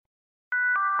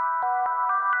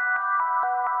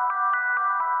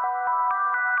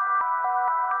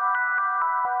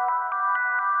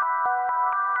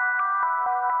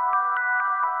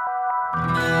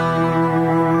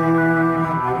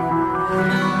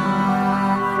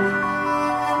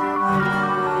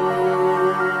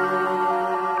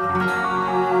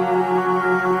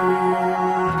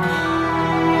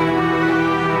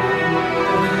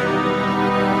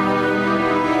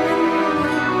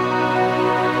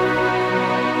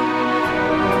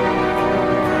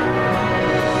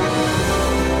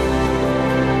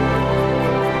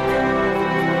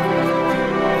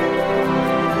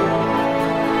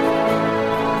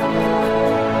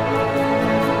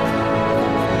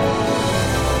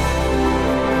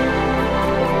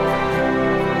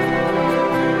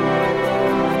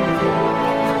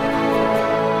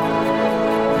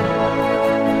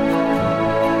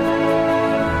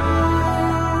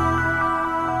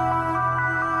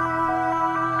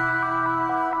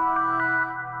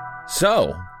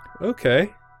So,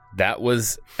 Okay. that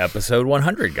was episode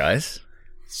 100, guys.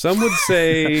 Some would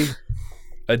say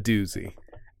a doozy.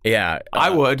 Yeah.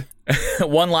 I would.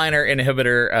 One-liner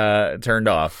inhibitor turned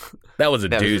off. That was a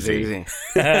doozy.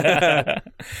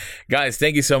 Guys,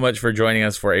 thank you so much for joining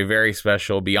us for a very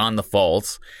special Beyond the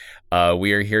False.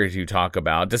 We are here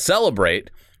to celebrate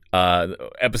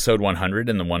episode 100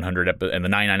 and the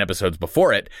 99 episodes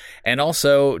before it, and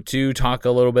also to talk a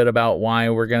little bit about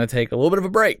why we're going to take a little bit of a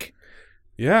break.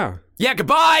 Yeah. Yeah,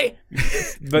 goodbye!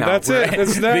 But that's it.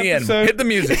 That's that The end. episode. Hit the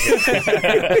music.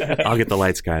 I'll get the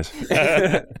lights, guys.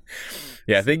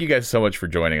 Yeah, thank you guys so much for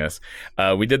joining us.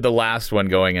 We did the last one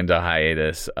going into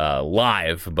hiatus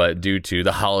live, but due to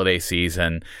the holiday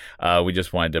season, we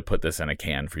just wanted to put this in a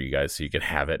can for you guys so you could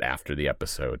have it after the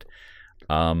episode.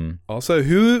 Also,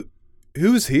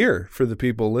 who's here for the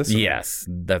people listening? Yes,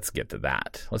 let's get to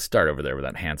that. Let's start over there with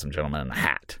that handsome gentleman in the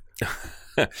hat.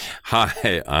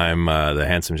 Hi, I'm the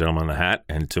handsome gentleman in the hat,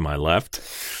 and to my left,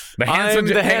 The I'm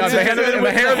the handsome gentleman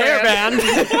with the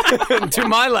hairband. To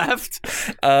my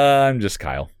left. I'm just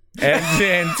Kyle.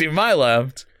 And to my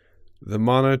left, The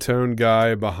monotone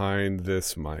guy behind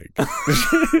this mic.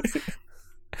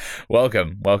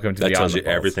 welcome to that Beyond tells the you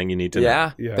False. everything you need to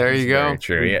know. Yeah, There you go. Very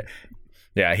true.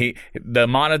 Yeah. The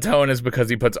monotone is because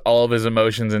he puts all of his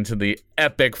emotions into the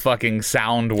epic fucking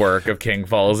sound work of King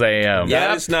Falls AM.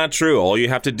 That is not true. All you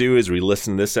have to do is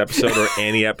re-listen to this episode or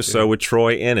any episode with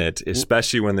Troy in it,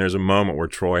 especially when there's a moment where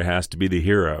Troy has to be the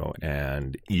hero,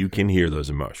 and you can hear those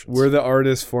emotions. We're the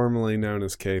artists formerly known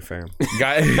as K-Fam.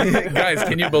 Guys,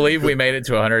 can you believe we made it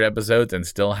to 100 episodes and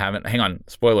still haven't... Hang on.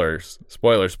 Spoilers.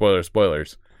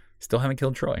 Still haven't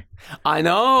killed Troy. I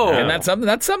know. And that's something.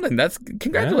 That's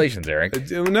congratulations, Eric.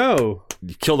 No.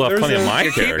 You killed off plenty of my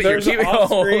characters. There's keeping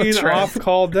off-screen, Trent.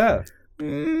 off-call death.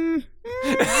 We'll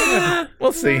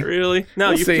see. Really? No,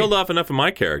 We'll you've see. killed off enough of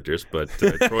my characters, but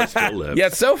Troy still lives. Yeah,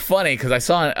 it's so funny because I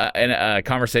saw a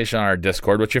conversation on our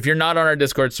Discord, which if you're not on our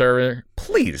Discord server,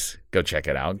 please go check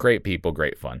it out. Great people,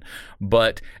 great fun.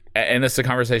 And this is a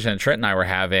conversation that Trent and I were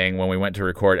having when we went to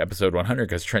record episode 100,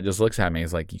 because Trent just looks at me.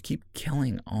 He's like, you keep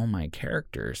killing all my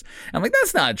characters. I'm like,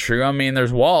 that's not true. I mean,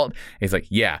 there's Walt. He's like,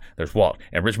 yeah, there's Walt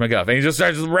and Rich McGuff. And he just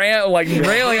starts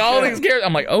railing all these characters.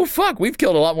 I'm like, oh, fuck, we've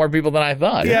killed a lot more people than I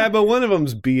thought. Yeah, but one of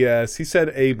them's BS. He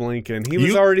said Abe Lincoln. He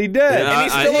was already dead. And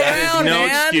he's still that is around, no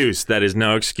man. excuse. That is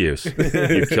no excuse.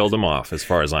 You killed him off, as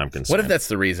far as I'm concerned. What if that's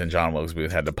the reason John Wilkes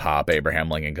Booth had to pop Abraham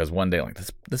Lincoln? Because one day, like,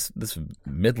 this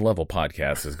mid-level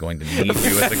podcast is going to need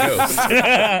you as a ghost.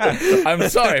 I'm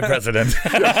sorry, President.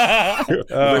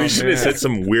 But he should have said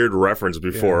some weird reference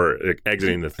before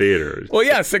exiting the theater. Well,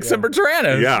 yeah, Six Semper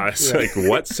Tyrannis. Yeah, it's like,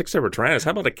 what? Six Semper Tyrannis?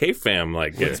 How about a K-Fam?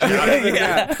 Like,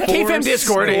 K-Fam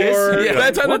Discord is. Yeah,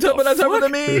 that's how to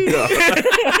me.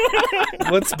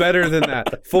 What's better than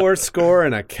that? 4 score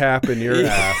and a cap in your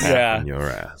ass. Yeah. in your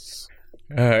ass.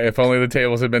 If only the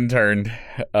tables had been turned.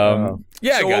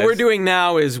 Yeah, So guys. what we're doing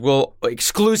now is we'll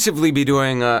exclusively be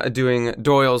doing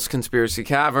Doyle's Conspiracy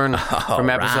Cavern from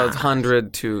episodes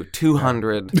 100 to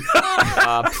 200.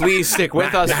 Please stick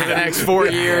with us for the next 4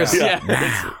 years.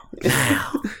 Yeah.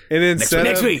 And instead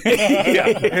Next of week.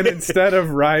 and instead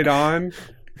of Ride On,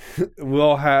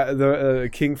 we'll have the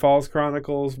King Falls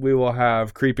Chronicles. We will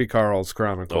have Creepy Carl's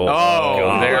Chronicles.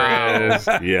 God, there it is.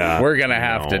 Yeah. We're gonna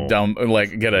have to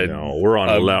get a we're on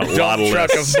a lot dump of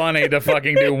truck lists. of money to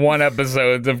fucking do one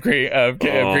episode of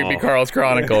Creepy Carl's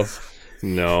Chronicles.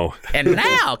 No. And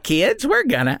now, kids, we're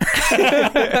gonna.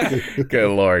 Good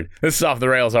Lord, this is off the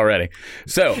rails already.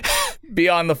 So,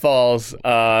 Beyond the Falls,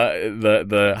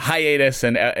 the hiatus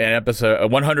and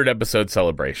episode 100 episode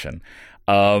celebration.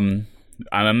 I'm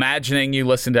imagining you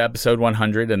listened to episode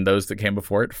 100 and those that came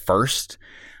before it first.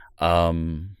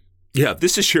 Yeah,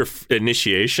 this is your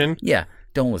initiation. Yeah,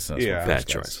 don't listen to this Yeah. one Bad first,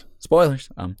 guys. choice. Spoilers.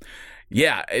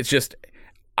 Yeah, it's just.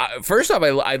 First off,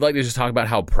 I'd like to just talk about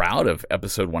how proud of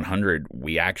episode 100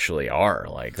 we actually are.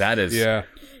 Like, that is... Yeah.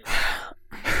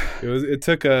 It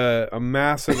took a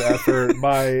massive effort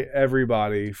by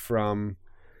everybody from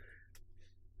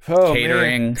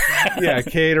catering. Man. Yeah,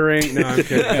 catering. No, I'm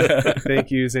kidding.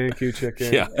 Thank you, Zanku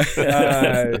Chicken.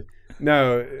 Yeah.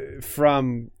 No,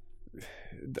 from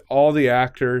all the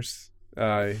actors,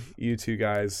 you two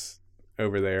guys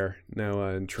over there, Noah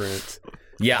and Trent.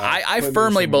 Yeah, I putting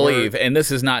firmly some believe, work. and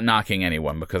this is not knocking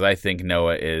anyone, because I think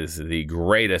Noah is the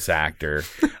greatest actor.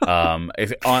 I'm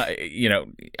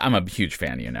a huge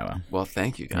fan of you, Noah. Well,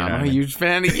 thank you. know what I'm I a mean? huge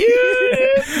fan of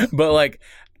you. But, like,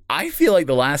 I feel like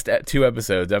the last two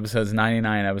episodes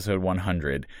 99, episode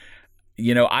 100,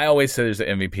 I always say there's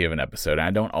an MVP of an episode, and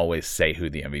I don't always say who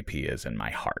the MVP is in my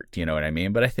heart. You know what I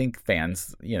mean? But I think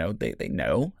fans, they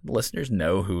know, listeners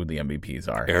know who the MVPs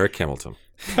are. Eric Hamilton.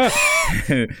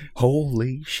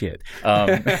 Holy shit.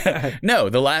 No,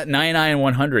 the 99 and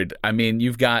 100. I mean,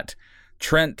 you've got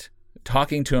Trent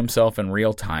talking to himself in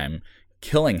real time,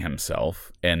 killing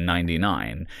himself in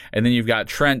 99. And then you've got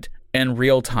Trent in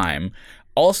real time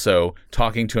also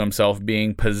talking to himself,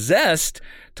 being possessed,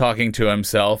 talking to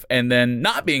himself, and then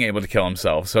not being able to kill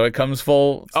himself. So it comes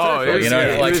full circle.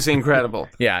 It was incredible.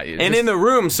 Yeah. And in the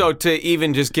room, so to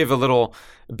even just give a little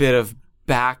bit of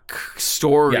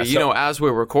backstory, as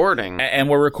we're recording. And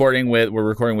we're recording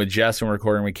with Jess, and we're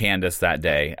recording with Candace that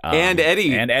day. And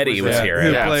Eddie. And Eddie was here.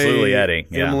 Who Absolutely, played Eddie.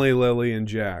 Yeah. Emily, Lily, and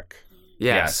Jack.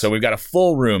 Yes. Yeah, so we've got a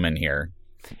full room in here.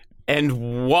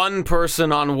 And one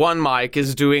person on one mic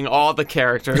is doing all the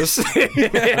characters. Talking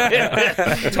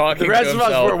the rest of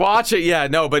us were watching. Yeah,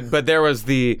 no, but there was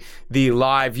the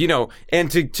live,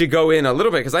 and to go in a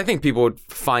little bit, because I think people would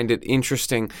find it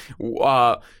interesting.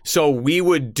 So we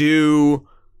would do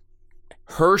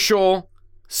Herschel,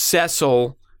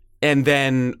 Cecil, and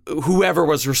then whoever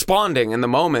was responding in the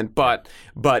moment, but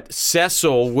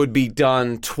Cecil would be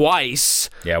done twice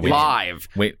live.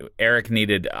 Eric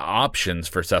needed options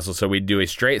for Cecil, so we'd do a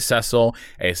straight Cecil,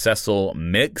 a Cecil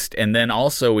mixed, and then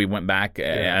also we went back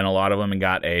and a lot of them and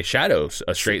got a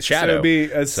straight shadow. So it'd be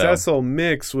a Cecil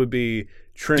mix would be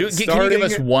Trent starting. Can you give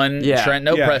us one, Trent?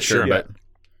 No pressure, sure. but...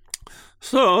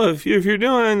 So if you're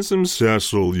doing some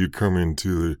Cecil, you come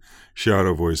into the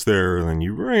shadow voice there, and then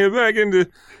you bring it back into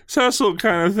Cecil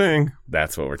kind of thing.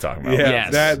 That's what we're talking about. Yeah,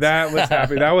 yes. that was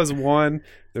happy. That was one.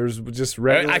 There's just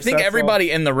regular I think Cecil.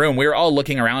 Everybody in the room, we were all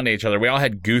looking around at each other. We all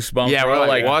had goosebumps. Yeah, we're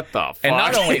like, what the fuck? And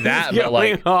not only that, but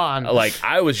like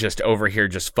I was just over here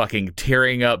just fucking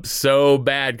tearing up so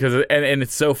bad because and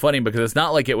it's so funny because it's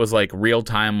not like it was like real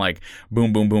time, like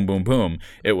boom, boom, boom, boom, boom.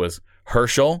 It was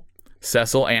Herschel,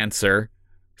 Cecil answer,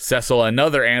 Cecil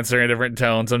another answer in a different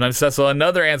tone, sometimes Cecil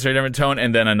another answer in a different tone,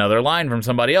 and then another line from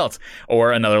somebody else,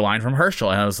 or another line from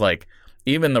Herschel. And I was like,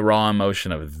 even the raw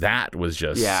emotion of that was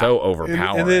just so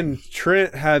overpowering. And then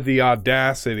Trent had the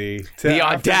audacity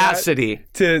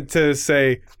to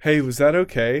say, "Hey, was that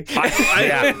okay?"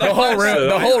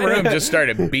 The whole room just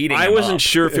started beating. I wasn't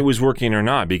sure if it was working or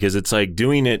not because it's like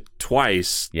doing it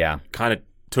twice. Yeah, kind of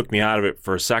took me out of it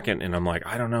for a second, and I'm like,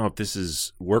 I don't know if this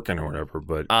is working or whatever,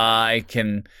 but I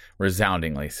can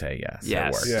resoundingly say yes,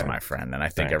 it works, yeah. my friend, and I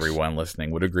think everyone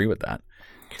listening would agree with that.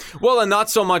 Well, and not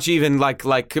so much even like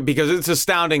because it's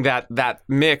astounding that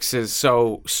mix is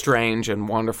so strange and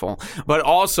wonderful, but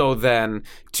also then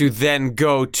to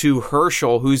go to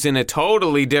Herschel, who's in a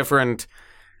totally different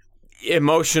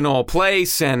emotional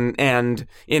place and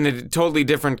in a totally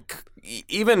different,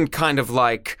 even kind of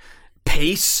like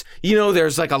pace,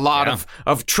 there's like a lot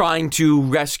of trying to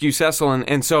rescue Cecil,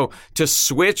 and so to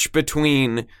switch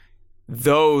between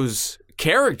those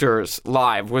characters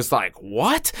live was like,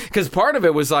 what? Because part of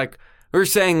it was like we were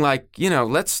saying like,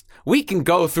 we can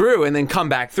go through and then come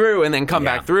back through and then come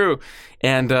back through,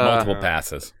 and multiple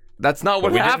passes. That's not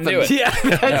what happened. Didn't do it.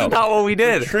 Yeah, that's not what we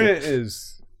did. Trent is.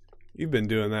 You've been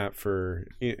doing that for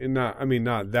not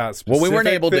that specific. Well, we weren't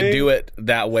able thing. to do it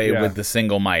that way with the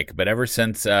single mic, but ever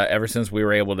since we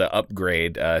were able to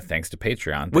upgrade, thanks to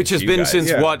Patreon, which has been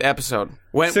since what episode?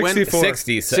 64.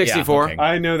 64. Yeah, okay.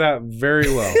 I know that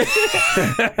very well.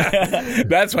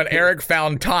 That's when Eric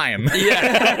found time.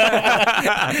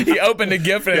 Yeah, he opened a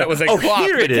gift and it was a clock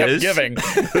here that kept giving.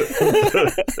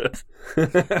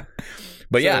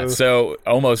 But so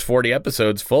almost 40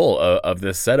 episodes full of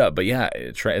this setup. But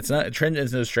Trent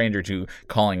is no stranger to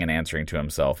calling and answering to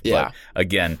himself. Yeah. But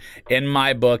again, in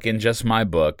just my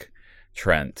book,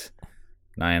 Trent,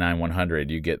 99-100,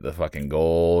 you get the fucking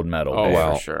gold medal. Oh, babe.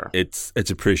 well, for sure. It's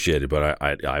appreciated, but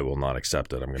I will not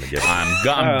accept it. I'm going to give it.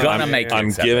 I'm gonna make. I'm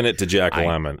giving it to Jack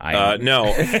Lemmon. No.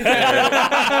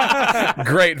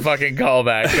 Great fucking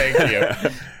callback. Thank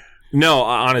you. No,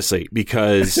 honestly,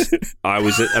 because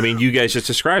you guys just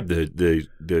described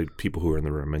the people who were in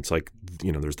the room. It's like,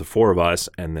 there's the four of us,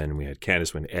 and then we had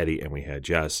Candace, we had Eddie, and we had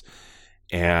Jess,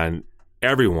 and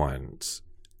everybody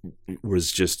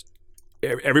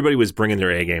was bringing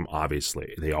their A game,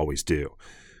 obviously. They always do.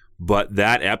 But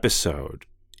that episode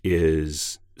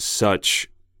is such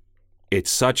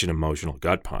an emotional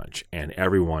gut punch, and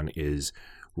everyone is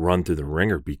run through the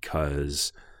ringer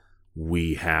because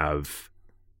we have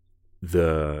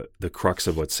the crux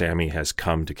of what Sammy has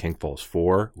come to King Falls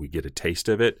for. We get a taste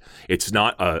of it. It's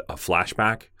not a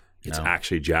flashback. It's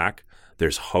actually Jack.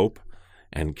 There's hope,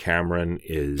 and Cameron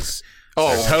is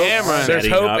Oh, Cameron. There's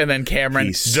setting hope, up- and then Cameron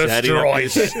he's setting up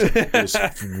destroys it. this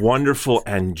wonderful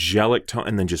angelic tone,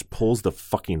 and then just pulls the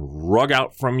fucking rug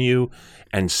out from you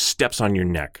and steps on your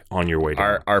neck on your way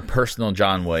down. Our personal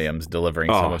John Williams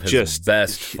delivering some of his just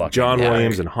best fucking John work.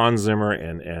 Williams and Hans Zimmer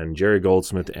and Jerry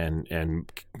Goldsmith and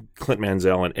Clint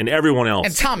Mansell and everyone else.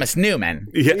 And Thomas Newman.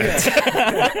 Yeah.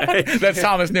 That's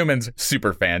Thomas Newman's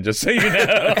super fan, just so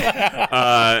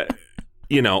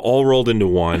you know. All rolled into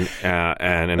one,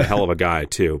 and a hell of a guy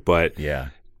too. But Yeah.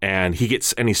 and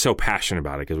he's so passionate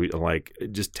about it because we like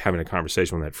just having a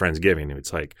conversation with that Friendsgiving.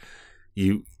 It's like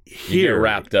you hear get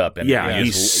wrapped up in it. yeah, You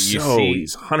he's you see-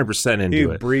 he's 100% He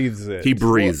into it. breathes it. He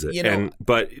breathes Well, it, you know-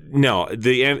 but no,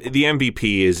 the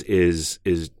MVP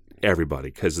is everybody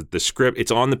because the script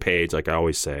it's on the page, like I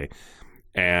always say,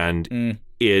 and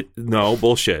no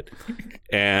bullshit,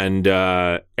 and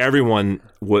everyone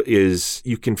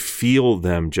you can feel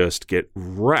them just get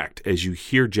wrecked as you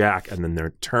hear Jack, and then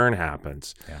their turn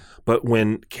happens. Yeah. But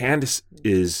when Candace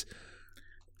is.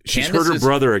 She's heard her Candace's-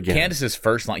 brother again. Candace's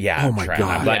first line. Yeah. Oh my Trent,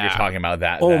 God. I'm glad Yeah. you're talking about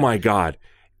that. Oh my God.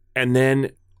 And then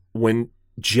when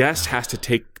Jess has to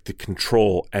take the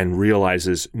control and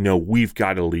realizes, no, we've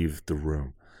got to leave the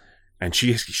room. And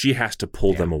she has to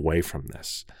pull them away from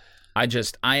this.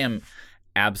 I am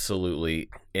absolutely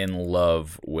in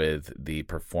love with the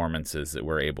performances that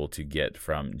we're able to get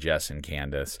from Jess and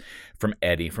Candace, from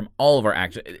Eddie, from all of our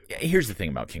actors. Here's the thing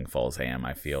about King Falls AM.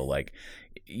 I feel like,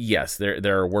 yes,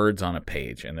 there are words on a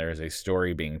page and there is a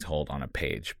story being told on a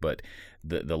page, but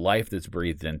the life that's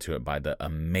breathed into it by the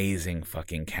amazing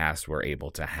fucking cast we're able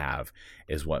to have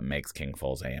is what makes King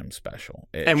Falls AM special.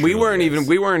 And we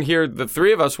weren't here. The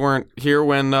three of us weren't here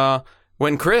when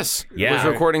Chris was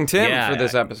recording Tim for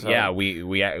this episode. Yeah,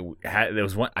 we had there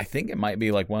was one. I think it might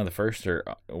be like one of the first or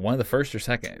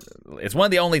second. It's one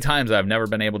of the only times I've never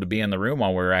been able to be in the room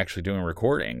while we were actually doing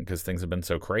recording because things have been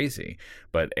so crazy.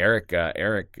 But Eric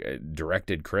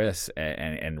directed Chris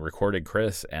and recorded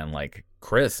Chris, and like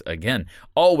Chris again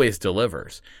always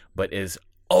delivers, but is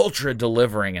ultra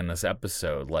delivering in this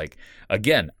episode. Like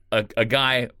again, a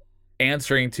guy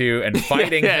answering to and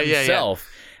fighting himself.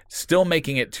 Still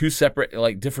making it two separate,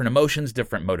 like different emotions,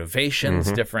 different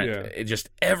motivations, different, just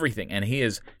everything. And he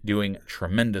is doing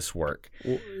tremendous work.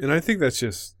 Well, and I think that's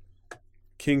just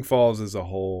King Falls as a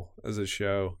whole, as a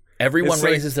show. Everyone It's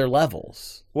like- raises their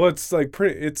levels. Well, it's like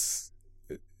I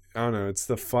don't know, it's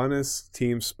the funnest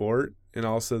team sport and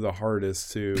also the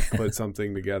hardest to put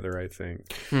something together, I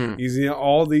think.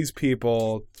 All these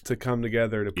people to come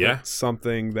together to put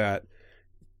something that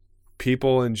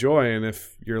people enjoy, and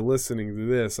if you're listening to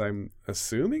this, I'm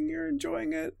assuming you're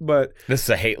enjoying it, but This is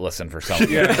a hate listen for some.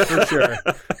 yeah, for sure.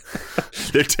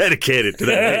 They're dedicated to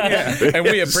that. And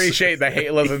we appreciate the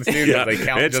hate listens too, because they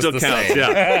count it just still the counts. same.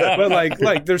 Yeah. But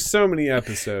like there's so many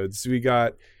episodes. We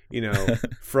got,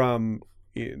 from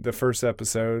the first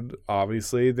episode,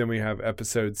 obviously, then we have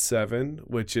episode 7,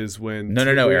 which is when No,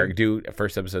 Eric, do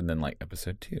first episode and then like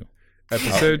episode 2.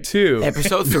 Episode 2.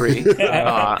 Episode 3. There's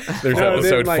No,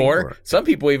 episode then, 4. Some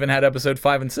people even had episode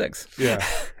 5 and 6. Yeah.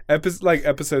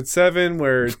 Episode 7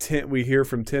 where we hear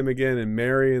from Tim again and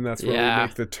Mary, and that's where we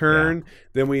make the turn.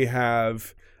 Then we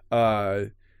have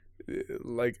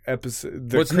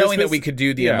episode What's knowing that we could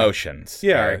do the emotions,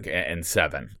 Yeah. Eric, and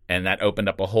 7, and that opened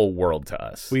up a whole world to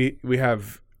us. we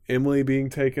have Emily being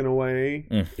taken away.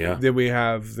 Yeah. Then we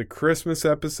have the Christmas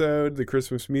episode, the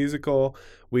Christmas musical.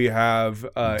 We have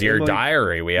Dear Emily,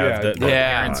 Diary. We have the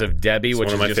parents of Debbie, It's which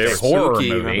one is of my just favorites. a horror Spooky,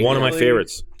 movie. One of my Emily-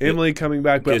 favorites. Emily coming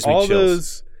back, but Gives me all chills.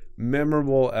 those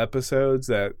memorable episodes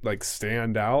that like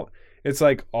stand out. It's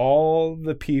like all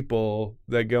the people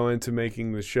that go into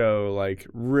making the show like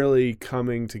really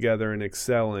coming together and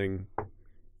excelling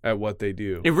at what they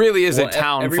do. It really is Well, a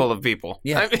town full of people.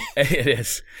 Yeah, it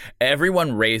is.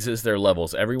 Everyone raises their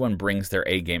levels. Everyone brings their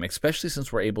A game, especially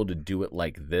since we're able to do it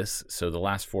like this. So the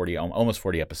last almost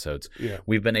 40 episodes,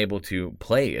 we've been able to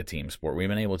play a team sport. We've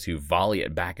been able to volley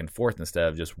it back and forth instead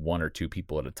of just one or two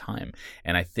people at a time.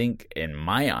 And I think in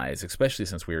my eyes, especially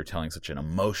since we were telling such an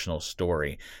emotional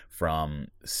story from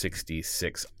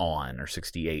 66 on or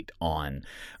 68 on,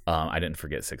 I didn't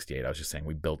forget 68. I was just saying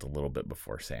we built a little bit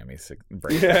before Sammy's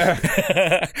break.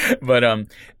 But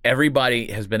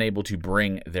everybody has been able to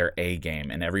bring their A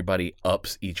game, and everybody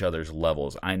ups each other's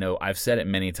levels. I know I've said it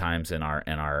many times in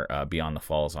our Beyond the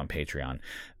Falls on Patreon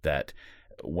that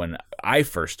when I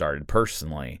first started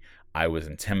personally, I was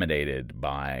intimidated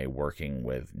by working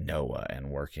with Noah and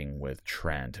working with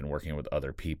Trent and working with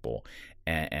other people,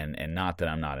 and not that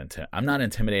I'm not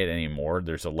intimidated anymore.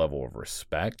 There's a level of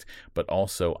respect, but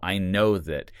also I know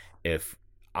that if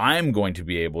I'm going to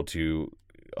be able to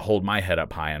hold my head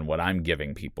up high on what I'm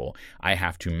giving people, I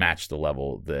have to match the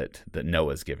level that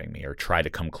Noah's giving me, or try to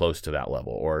come close to that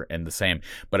level, or and the same.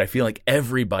 But I feel like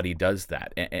everybody does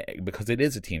that because it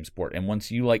is a team sport. And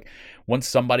once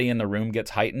somebody in the room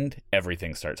gets heightened,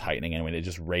 everything starts heightening, and it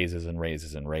just raises and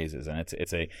raises and raises. And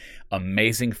it's a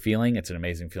amazing feeling. It's an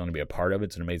amazing feeling to be a part of.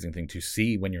 It's an amazing thing to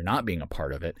see when you're not being a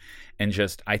part of it. And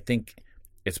just, I think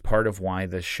it's part of why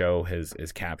this show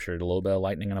has captured a little bit of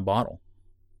lightning in a bottle.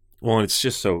 Well, it's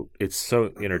so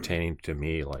entertaining to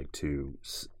me, like, to,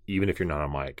 even if you're not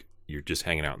on mic, you're just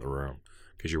hanging out in the room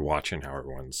because you're watching how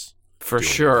everyone's For doing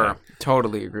sure. their thing.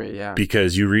 Totally agree, yeah.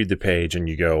 Because you read the page and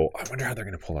you go, I wonder how they're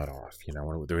going to pull that off. You know,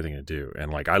 what are they going to do?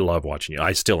 And, like, I love watching you.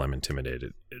 I still am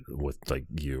intimidated with, like,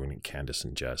 you and Candace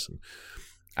and Jess. And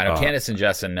I know Candace and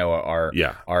Jess and Noah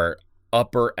are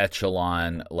upper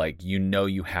echelon, like,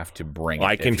 you have to bring it.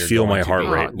 I can feel my heart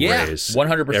rate raise.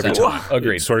 100%. Every time.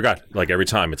 Agreed. Swear to God. Like, every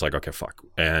time it's like, okay, fuck.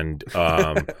 And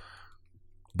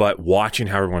but watching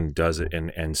how everyone does it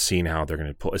and seeing how they're going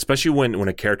to pull, especially when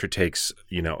a character takes,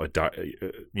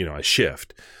 a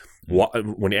shift.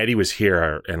 When Eddie was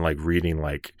here and, like, reading,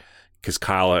 like, because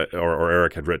Kyle or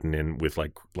Eric had written in with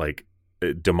like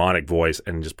a demonic voice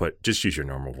and just use your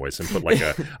normal voice and put, like,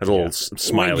 a little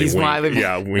smiley wink.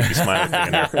 Yeah, winky smiley thing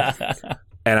in there.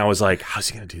 And I was like, how's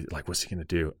he going to do? Like, what's he going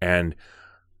to do? And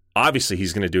obviously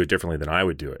he's going to do it differently than I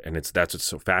would do it. And that's what's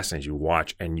so fascinating. You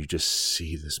watch and you just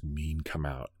see this meme come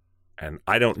out. And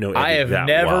I don't know Eddie I have that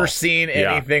never well. seen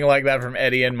anything like that from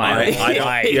Eddie in my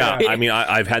life. Yeah, I mean,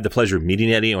 I've had the pleasure of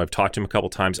meeting Eddie, and I've talked to him a couple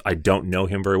times. I don't know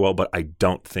him very well, but I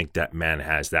don't think that man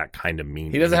has that kind of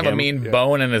mean. He doesn't have a mean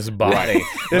bone in his body.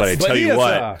 But I tell you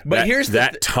what, here's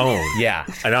that tone. Yeah.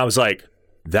 And I was like,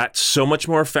 that's so much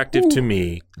more effective to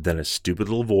me than a stupid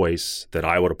little voice that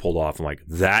I would have pulled off. I'm like,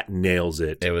 that nails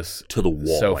it. It was to the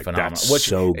wall. so like, phenomenal. That's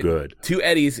so good. To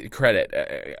Eddie's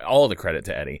credit, all the credit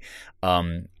to Eddie.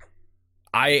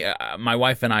 My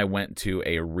wife and I went to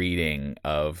a reading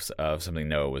of something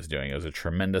Noah was doing. It was a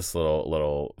tremendous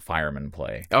little fireman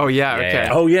play. Oh yeah, okay.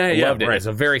 Oh yeah. Loved it. Right. It's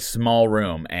a very small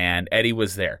room, and Eddie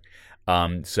was there.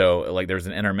 So, like, there was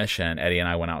an intermission. Eddie and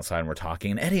I went outside and we're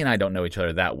talking. And Eddie and I don't know each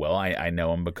other that well. I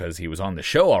know him because he was on the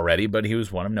show already, but he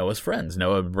was one of Noah's friends.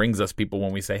 Noah brings us people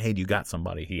when we say, "Hey, do you got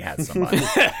somebody?" He had somebody.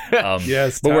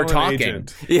 Yes, but we're talking.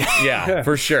 Agent. Yeah,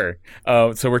 for sure.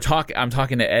 So we're talking. I'm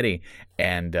talking to Eddie,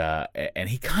 and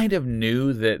he kind of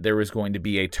knew that there was going to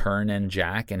be a turn in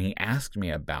Jack, and he asked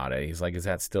me about it. He's like, "Is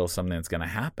that still something that's going to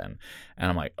happen?" And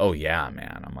I'm like, "Oh yeah,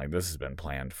 man." I'm like, "This has been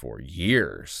planned for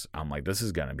years." I'm like, "This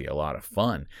is going to be a lot of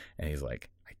fun." And he's like,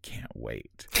 "I can't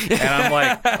wait." And I'm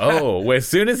like, oh, as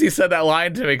soon as he said that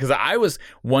line to me, because I was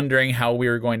wondering how we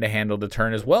were going to handle the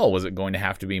turn as well. Was it going to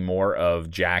have to be more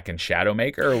of Jack and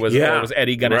Shadowmaker, or was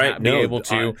Eddie going to be able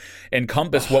to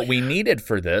encompass what we needed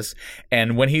for this?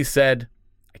 And when he said,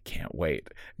 "I can't wait,"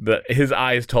 his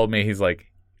eyes told me, he's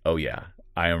like, "Oh yeah,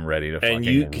 I am ready to fucking wreck." And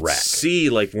you could see,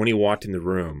 like, when he walked in the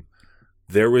room,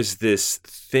 there was this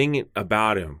thing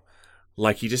about him,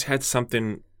 like he just had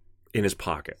something in his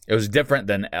pocket. It was different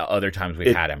than other times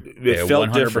we've had him. It felt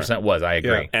 100% different. was. I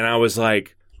agree. Yeah. And I was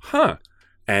like, huh.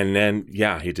 And then,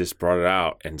 he just brought it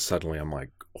out, and suddenly I'm like,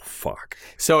 oh, fuck.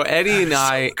 So Eddie and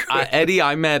I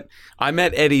met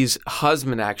Eddie's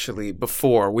husband actually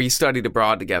before. We studied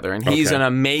abroad together, and he's an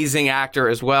amazing actor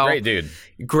as well. Great dude.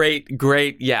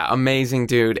 Great, yeah, amazing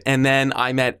dude. And then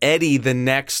I met Eddie the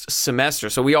next semester.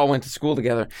 So we all went to school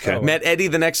together. Okay. Met Eddie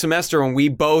the next semester, and we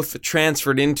both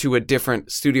transferred into a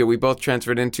different studio. We both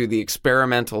transferred into the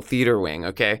experimental theater wing,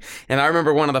 okay? And I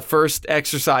remember one of the first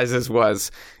exercises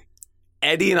was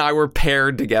Eddie and I were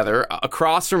paired together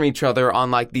across from each other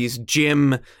on, like, these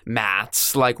gym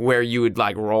mats, like, where you would,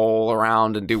 like, roll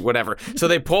around and do whatever. So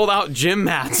they pulled out gym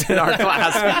mats in our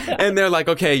class, and they're like,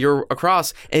 okay, you're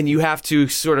across, and you have to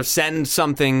sort of send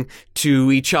something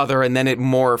to each other, and then it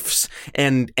morphs,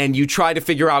 and you try to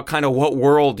figure out kind of what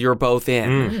world you're both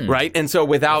in, right? And so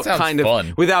without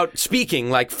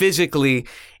speaking, like, physically.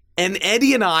 And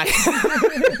Eddie and I,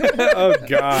 oh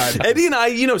God, Eddie and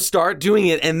I, start doing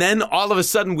it, and then all of a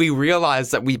sudden we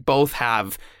realize that we both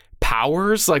have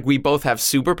powers, like we both have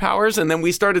superpowers, and then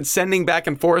we started sending back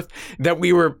and forth that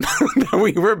we were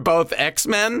both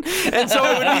X-Men, and so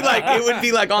it would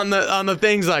be like on the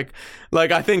things like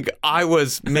I think I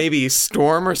was maybe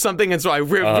Storm or something, and so I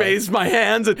raised my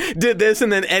hands and did this,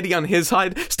 and then Eddie on his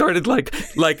side started like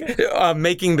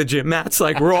making the gym mats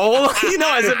like roll,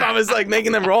 as if I was like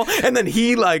making them roll, and then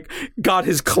he like got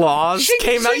his claws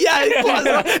came out, his claws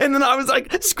out, and then I was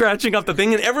like scratching up the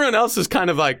thing, and everyone else was kind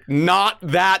of like not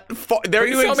that far. They're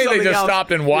doing something they just else.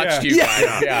 stopped and watched you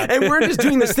guys. Yeah. And we're just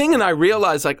doing this thing, and I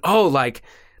realized like, oh, like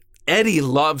Eddie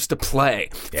loves to play.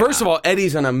 Yeah. First of all,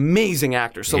 Eddie's an amazing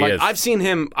actor. So, He like, is. I've seen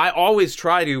him. I always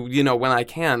try to, when I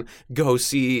can, go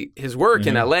see his work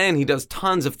in LA, and he does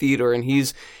tons of theater, and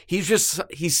he's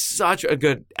such a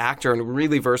good actor and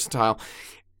really versatile.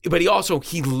 But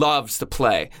he loves to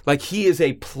play. Like, he is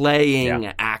a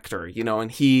playing actor,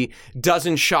 and he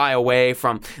doesn't shy away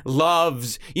from,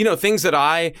 loves, things that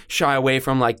I shy away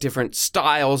from, like different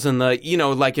styles and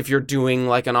like if you're doing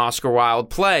like an Oscar Wilde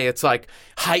play, it's like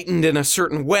heightened in a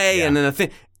certain way. And then the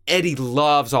thing, Eddie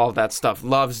loves all of that stuff,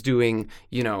 loves doing,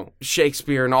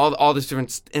 Shakespeare and all this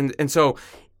different, and so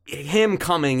him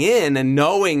coming in and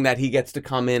knowing that he gets to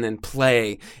come in and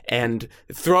play and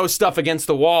throw stuff against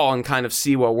the wall and kind of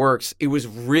see what works. It was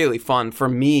really fun for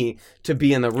me to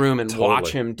be in the room and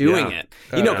watch him doing it.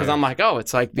 Because I'm like,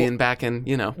 it's like being back in,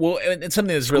 Well, it's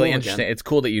something that's really interesting. Again. It's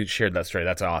cool that you shared that story.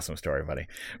 That's an awesome story, buddy.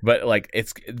 But like,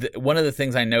 it's one of the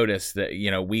things I noticed that,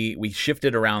 we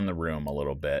shifted around the room a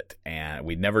little bit, and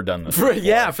we'd never done this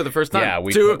before. For the first time.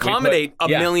 Yeah, to accommodate a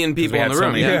million people in the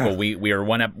room. We had so many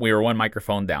people. We were one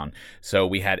microphone down. So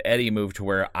we had Eddie move to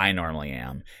where I normally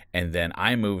am, and then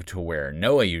I moved to where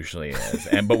Noah usually is.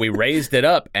 But we raised it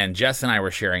up, and Jess and I were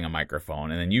sharing a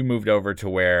microphone, and then you moved over to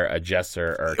where Jess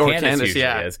or Candace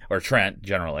usually is, or Trent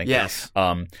generally. Yes.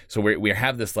 So we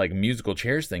have this like musical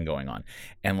chairs thing going on,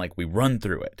 and like we run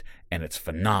through it, and it's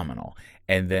phenomenal.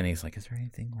 And then he's like, "Is there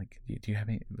anything like? Do you have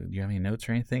any notes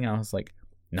or anything?" And I was like,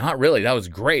 not really. That was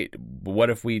great. But what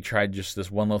if we tried just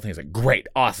this one little thing? He's like, great,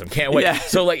 awesome, can't wait. Yeah.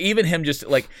 So like even him just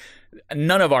like,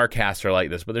 none of our casts are like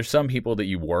this, but there's some people that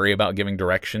you worry about giving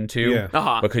direction to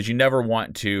because you never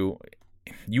want to.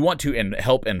 You want to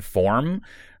help inform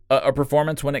a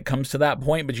performance when it comes to that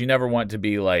point, but you never want to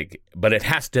be like, but it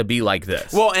has to be like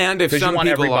this. Well, and if some you want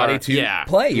people everybody are, to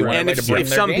play, you want everybody to bring if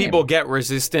their some game. people get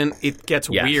resistant, it gets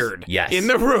weird in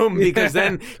the room because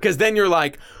then you're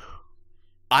like,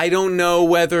 I don't know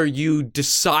whether you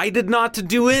decided not to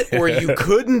do it or you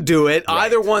couldn't do it. Right.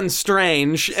 Either one's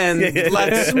strange, and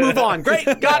let's move on. Great,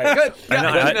 got it, good.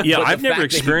 I've never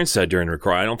experienced that during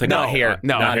record. I don't think not here.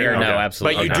 No,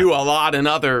 absolutely. But you do a lot in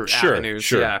other avenues.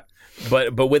 Sure. Yeah.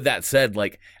 But with that said,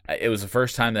 like it was the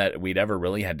first time that we'd ever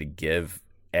really had to give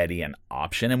Eddie an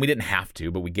option, and we didn't have to,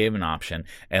 but we gave an option,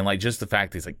 and like just the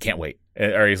fact he's like, can't wait,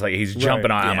 or he's jumping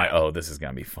on. I'm like, oh, this is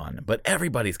gonna be fun. But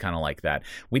everybody's kind of like that.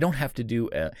 We don't have to do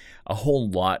a whole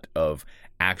lot of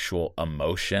actual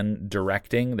emotion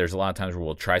directing. There's a lot of times where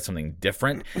we'll try something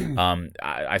different.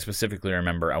 I specifically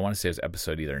remember, I want to say it was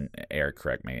episode either, Eric,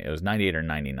 correct me, it was 98 or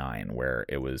 99, where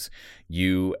it was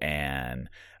you and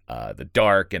the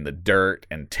Dark and the Dirt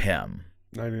and Tim.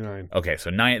 99. Okay, so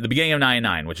the beginning of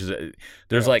 99, which is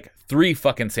there's like 3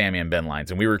 fucking Sammy and Ben lines,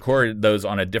 and we recorded those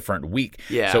on a different week.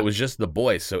 Yeah. So it was just the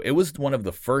boys. So it was one of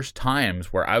the first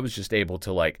times where I was just able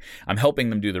to like, I'm helping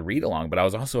them do the read along, but I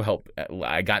was also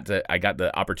I got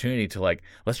the opportunity to like,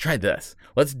 let's try this,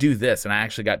 let's do this, and I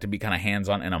actually got to be kind of hands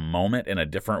on in a moment in a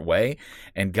different way.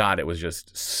 And God, it was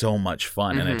just so much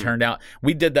fun. And it turned out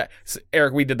we did that,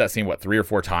 Eric. We did that scene 3 or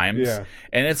 4 times. Yeah.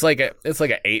 And it's like an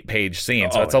 8-page scene,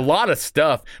 so it's a lot of stuff.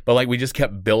 But like we just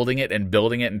kept building it and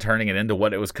turning it into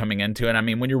what it was coming into. And I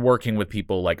mean, when you're working with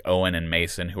people like Owen and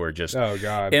Mason, who are just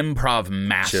improv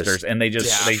masters, and they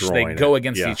they go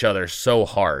against each other so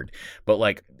hard, but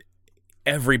like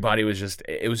everybody was just,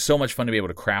 it was so much fun to be able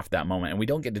to craft that moment, and we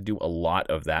don't get to do a lot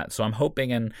of that. So I'm hoping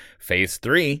in phase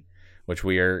 3, which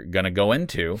we are going to go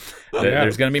into, that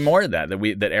there's going to be more of that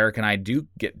Eric and I do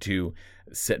get to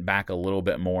sit back a little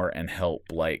bit more and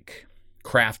help like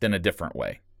craft in a different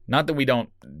way. Not that we don't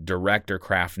direct or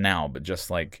craft now, but just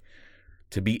like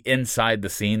to be inside the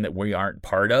scene that we aren't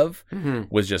part of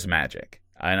was just magic.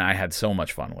 And I had so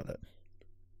much fun with it.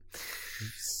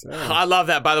 I love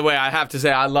that. By the way, I have to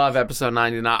say, I love episode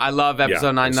 99. I love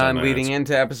episode 99 leading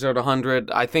into episode 100.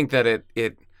 I think that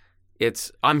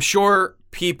it's, I'm sure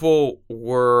people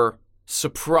were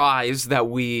surprised that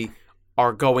we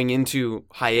are going into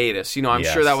hiatus. I'm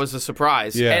sure that was a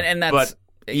surprise. Yeah. And that's,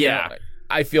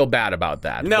 I feel bad about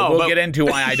that. No, but we'll get into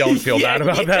why I don't feel bad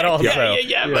about that also.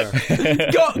 But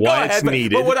go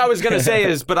ahead. But what I was going to say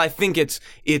is, but I think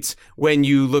it's when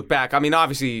you look back, I mean,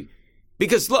 obviously,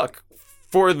 because look,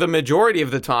 for the majority of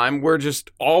the time, we're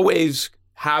just always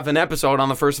have an episode on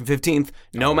the 1st and 15th,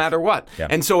 no matter what. Yeah.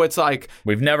 And so it's like,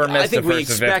 we've never missed the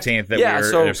 1st and 15th that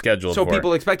we're scheduled for. So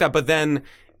people expect that. But then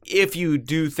if you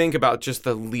do think about just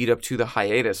the lead up to the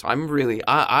hiatus, I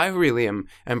really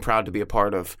am proud to be a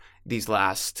part of these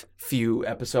last few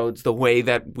episodes, the way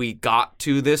that we got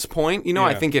to this point.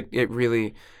 I think it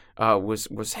really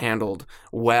was handled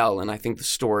well, and I think the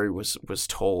story was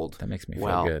told. That makes me feel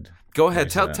well. good. Go ahead,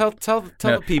 tell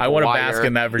the people. I want to why bask you're-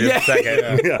 in that for just a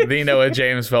second. Vino and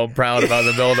James felt proud about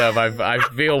the build-up. I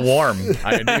feel warm.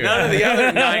 I do. None of the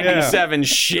other 97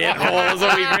 shitholes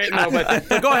that we've written. No,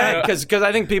 but go ahead, because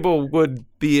I think people would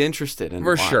be interested in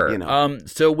For why, sure. You know.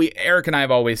 So Eric and I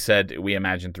have always said we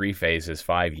imagine 3 phases,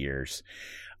 5 years.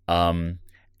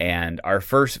 And our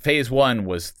first phase 1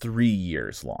 was 3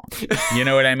 years long. You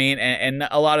know what I mean? And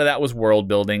a lot of that was world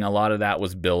building. A lot of that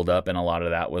was build up. And a lot of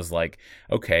that was like,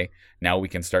 okay, now we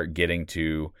can start getting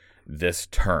to this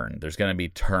turn. There's going to be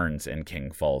turns in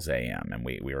King Falls AM. And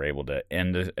we were able to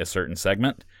end a certain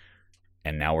segment.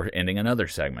 And now we're ending another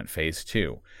segment, phase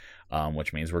 2.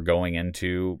 Which means we're going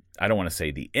into, I don't want to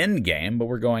say the end game, but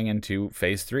we're going into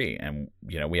phase 3. And,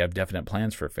 we have definite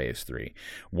plans for phase 3.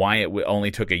 Why it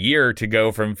only took a year to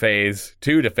go from phase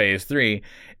 2 to phase 3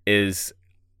 is,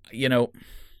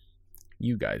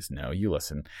 you guys know, you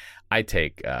listen. I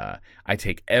take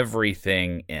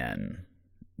everything in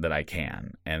that I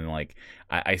can. And like,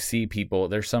 I see people,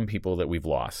 there's some people that we've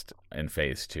lost in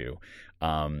phase 2.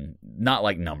 Not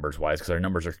like numbers wise, because our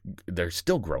numbers they're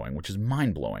still growing, which is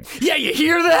mind blowing. Yeah, you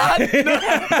hear that? You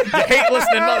hate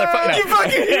listening, motherfucker. You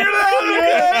fucking hear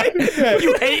that? Okay?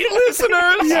 You hate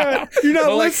listeners? Yeah, you're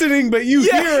not listening, but you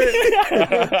hear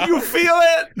it. You feel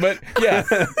it? But yeah,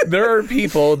 there are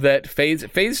people that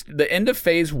the end of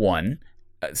phase 1,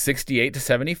 68 to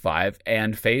 75,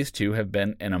 and phase 2 have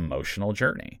been an emotional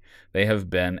journey. They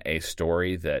have been a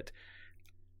story that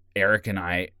Eric and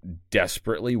I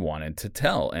desperately wanted to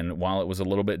tell. And while it was a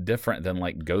little bit different than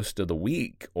like Ghost of the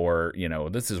Week or,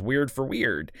 this is weird for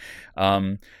weird,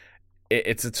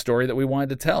 it's a story that we wanted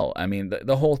to tell. I mean,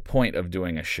 the whole point of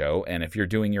doing a show, and if you're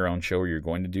doing your own show or you're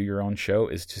going to do your own show,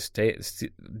 is to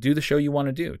do the show you want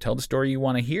to do. Tell the story you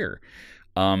want to hear.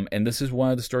 And this is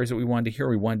one of the stories that we wanted to hear.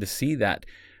 We wanted to see that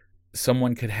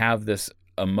someone could have this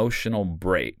emotional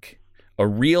break, a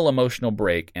real emotional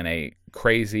break in a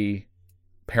crazy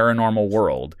paranormal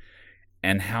world,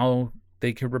 and how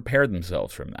they could repair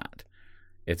themselves from that.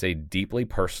 It's a deeply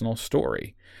personal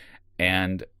story,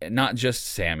 and not just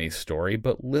Sammy's story,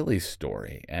 but Lily's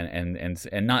story, and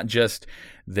not just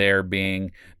there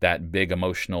being that big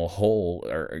emotional hole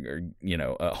or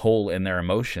a hole in their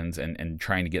emotions and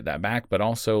trying to get that back, but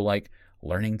also like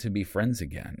learning to be friends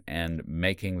again and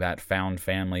making that found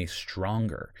family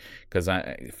stronger. Because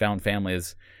I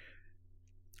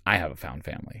have a found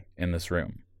family in this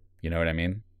room. You know what I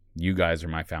mean? You guys are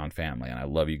my found family, and I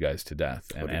love you guys to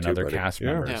death. And other cast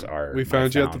members are. We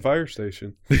found you at the fire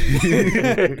station.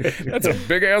 That's a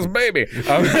big ass baby.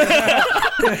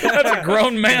 That's a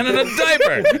grown man in a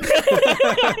diaper.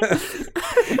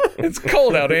 It's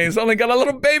cold out here. He's only got a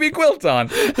little baby quilt on.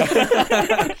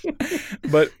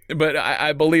 But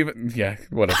I believe,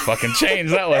 what a fucking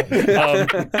change that was.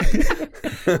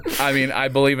 I mean, I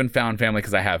believe in found family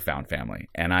because I have found family,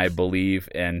 and I believe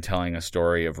in telling a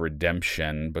story of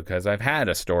redemption because I've had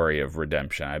a story of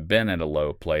redemption. I've been at a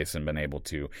low place and been able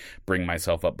to bring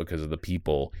myself up because of the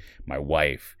people, my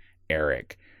wife,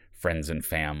 Eric, friends and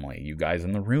family, you guys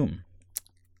in the room.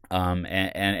 And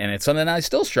it's something I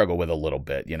still struggle with a little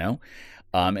bit,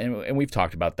 and we've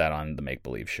talked about that on the Make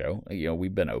Believe show.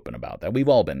 We've been open about that. We've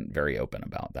all been very open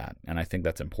about that. And I think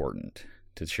that's important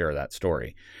to share that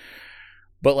story.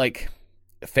 But like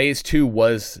phase 2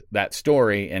 was that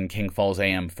story in King Falls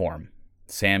AM form.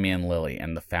 Sammy and Lily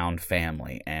and the found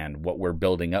family and what we're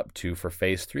building up to for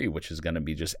phase 3, which is going to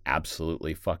be just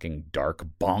absolutely fucking dark,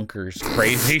 bonkers,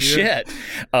 crazy shit.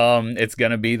 It's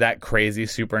going to be that crazy,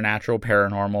 supernatural,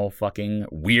 paranormal, fucking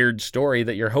weird story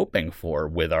that you're hoping for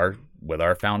with our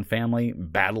found family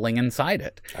battling inside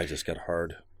it. I just got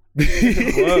hard.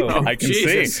 Whoa. I can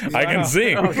Jesus. see. I can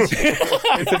see.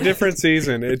 It's a different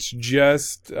season. It's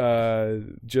just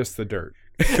the dirt.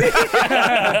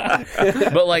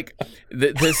 But like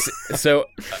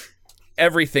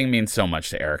everything means so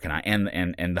much to Eric and I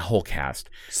and the whole cast.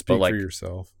 Speak but for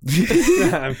yourself.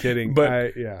 I'm kidding.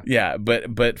 But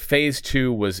but phase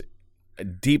 2 was a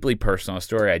deeply personal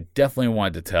story I definitely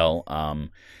wanted to tell.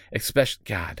 Especially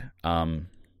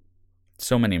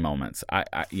so many moments.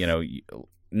 I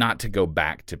not to go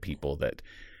back to people that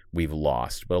we've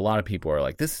lost, but a lot of people are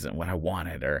like, this isn't what I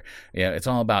wanted, or it's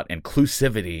all about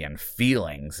inclusivity and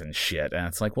feelings and shit. And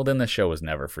it's like, well, then the show was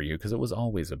never for you, because it was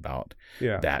always about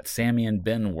that. Sammy and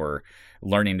Ben were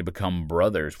learning to become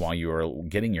brothers while you were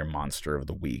getting your monster of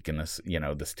the week, and this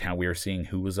town. We were seeing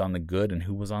who was on the good and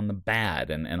who was on the bad,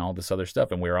 and all this other stuff.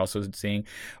 And we were also seeing,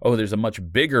 there's a much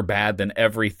bigger bad than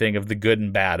everything of the good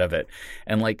and bad of it.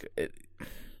 And like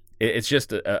it's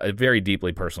just a very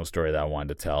deeply personal story that I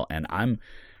wanted to tell, and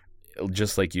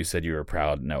just like you said, you were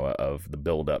proud, Noah, of the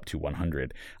build up to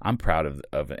 100. I'm proud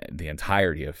of the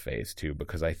entirety of Phase 2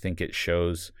 because I think it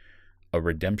shows a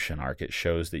redemption arc. It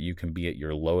shows that you can be at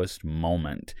your lowest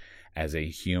moment as a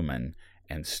human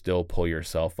and still pull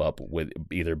yourself up with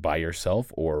either by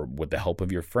yourself or with the help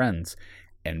of your friends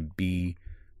and be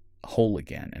whole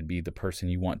again and be the person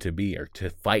you want to be, or to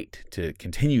fight to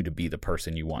continue to be the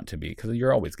person you want to be, because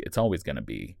it's always going to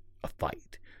be a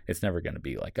fight. It's never going to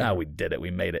be like, we did it,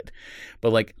 we made it.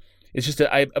 But like, it's just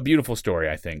a beautiful story,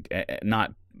 I think.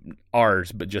 Not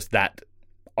ours, but just that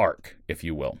arc, if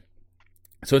you will.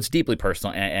 So it's deeply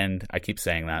personal, and I keep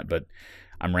saying that, but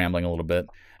I'm rambling a little bit.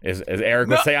 As Eric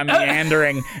would say, I'm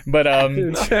meandering. But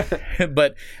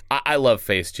but I love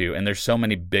Phase 2, and there's so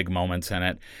many big moments in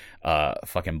it.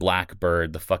 Fucking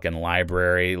Blackbird, the fucking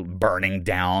library burning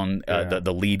down,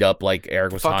 the lead up, like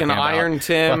Eric was talking about. Iron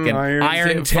Tim. Fucking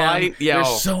Iron Tim. Fight.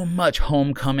 There's so much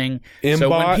Homecoming. Mbot. So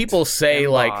when people say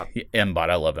Mbot. like Mbot,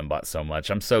 I love Mbot so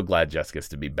much. I'm so glad Jess gets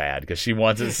to be bad because she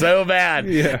wants it so bad.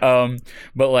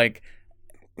 But like,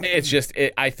 it's just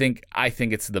I think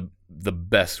it's the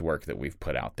best work that we've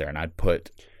put out there, and I'd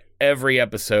put every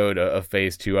episode of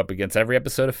Phase 2 up against every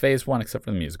episode of Phase 1 except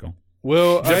for the musical.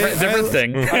 Well,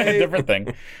 different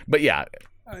thing. But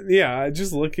yeah,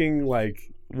 just looking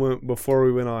like before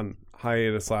we went on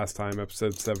hiatus last time,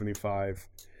 episode 75,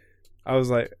 I was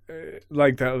like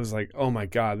that was like, oh my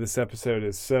god, this episode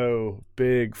is so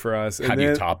big for us. How do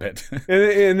you top it?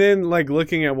 and then like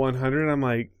looking at 100, I'm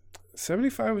like,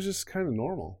 75 was just kind of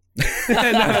normal. But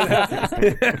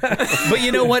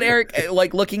you know what, Eric?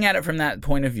 Like, looking at it from that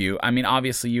point of view, I mean,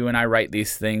 obviously you and I write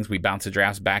these things, we bounce the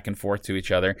drafts back and forth to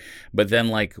each other, but then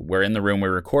like we're in the room, we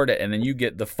record it, and then you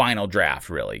get the final draft.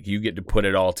 Really, you get to put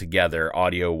it all together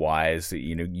audio wise.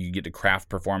 You know, you get to craft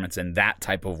performance in that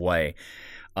type of way.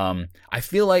 I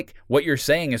feel like what you're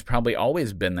saying has probably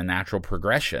always been the natural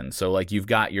progression. So like you've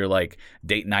got your like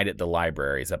date night at the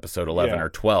libraries, episode 11 or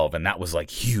 12, and that was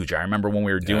like huge. I remember when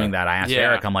we were doing that, I asked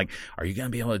Eric, I'm like, are you going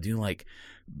to be able to do like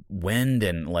wind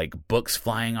and like books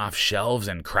flying off shelves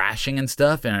and crashing and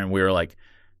stuff? And we were like,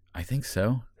 I think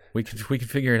so. We could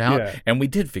figure it out, and we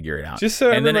did figure it out. Just so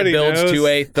and then it builds knows. to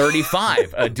a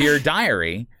 35, a Dear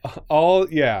Diary.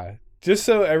 Just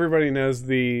so everybody knows,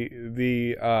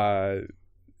 the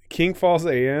King Falls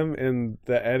AM and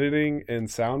the editing and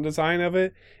sound design of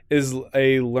it is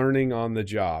a learning on the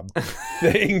job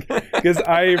thing, because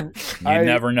I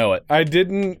never know it. I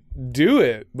didn't do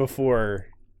it before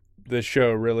the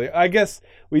show, really. I guess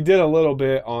we did a little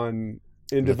bit in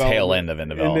the tail end of In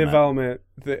Development.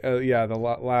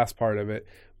 The last part of it.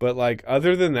 But like,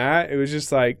 other than that, it was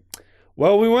just like,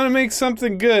 well, we want to make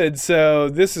something good, so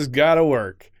this has got to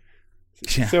work.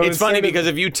 Yeah. So it's funny because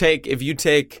if you take,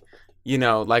 you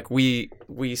know, like we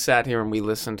sat here and we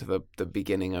listened to the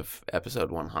beginning of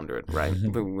episode 100, right?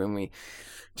 When we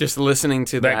just listening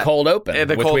to that cold open,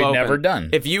 which we've never done.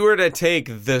 If you were to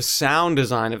take the sound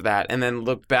design of that and then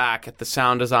look back at the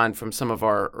sound design from some of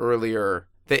our earlier,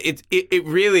 it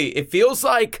really feels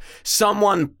like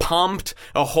someone pumped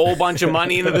a whole bunch of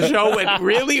money into the show, and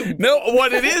really,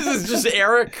 what it is just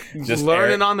Eric just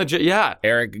learning on the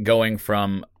Eric going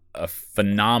from a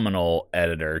phenomenal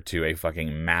editor to a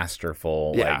fucking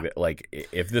masterful, like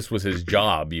if this was his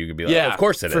job, you could be like, of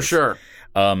course it is. For sure.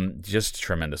 Just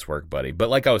tremendous work, buddy. But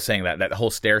like I was saying, that whole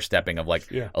stair stepping of like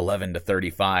 11 to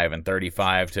 35 and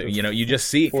 35 to, you know, you just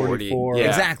see 44.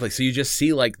 Exactly. So you just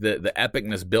see like the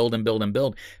epicness build and build and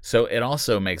build. So it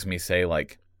also makes me say,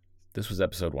 like, this was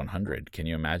episode 100. Can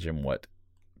you imagine what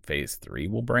Phase 3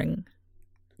 will bring?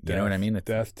 You know what I mean?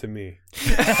 Death to me.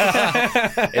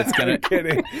 It's gonna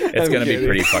be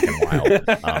pretty fucking wild.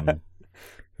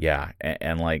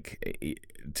 And like,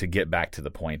 to get back to the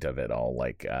point of it all,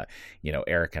 like, you know,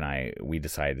 Eric and I, we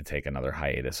decided to take another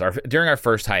hiatus. During our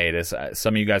first hiatus,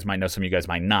 some of you guys might know, some of you guys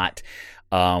might not.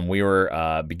 We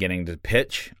were beginning to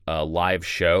pitch a live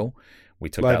show. We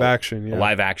took a live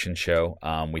action show.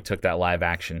 We took that live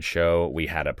action show. We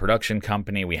had a production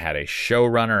company. We had a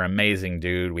showrunner, amazing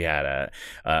dude. We had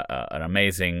an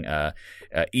amazing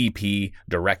EP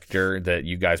director that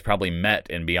you guys probably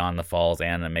met in Beyond the Falls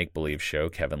and a Make Believe show,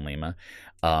 Kevin Lima.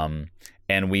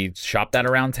 And we shopped that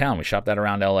around town. We shopped that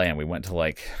around LA, and we went to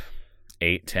like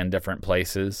 8-10 different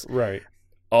places. Right.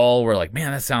 All were like,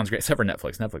 man, that sounds great, except for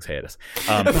Netflix. Netflix hated us.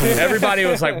 Everybody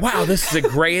was like, wow, this is a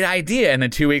great idea. And then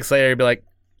 2 weeks later, you'd be like,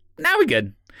 now we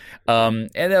good. And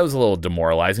that was a little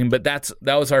demoralizing, but that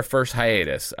was our first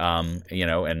hiatus. You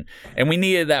know, and we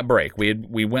needed that break.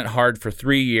 We went hard for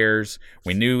 3 years.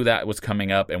 We knew that was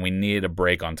coming up, and we needed a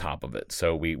break on top of it.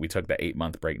 So we took the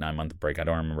 8-month break, 9-month break. I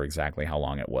don't remember exactly how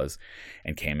long it was,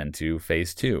 and came into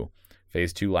Phase 2.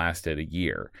 Phase 2 lasted a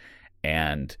year.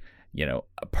 And,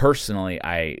 personally,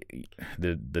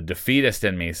 the defeatist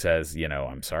in me says,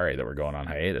 I'm sorry that we're going on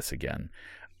hiatus again.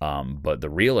 But the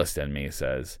realist in me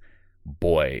says,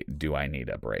 boy, do I need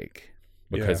a break.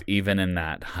 Because even in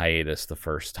that hiatus the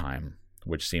first time,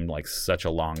 which seemed like such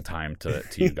a long time to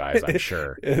you guys, I'm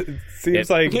sure. It seems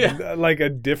like a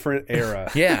different era.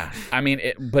 Yeah. I mean,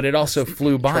 but it also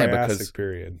flew by Triassic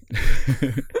period.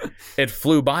 It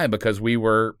flew by because we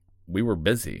were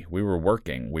busy. We were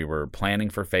working. We were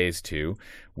planning for Phase 2.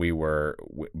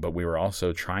 But we were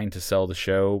also trying to sell the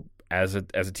show as a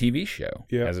TV show,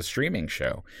 as a streaming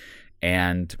show.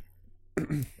 And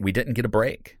we didn't get a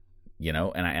break, and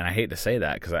I hate to say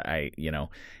that because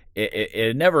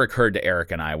it never occurred to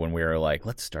Eric and I when we were like,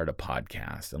 let's start a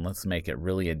podcast and let's make it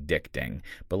really addicting,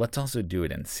 but let's also do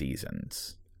it in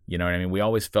seasons. You know what I mean? We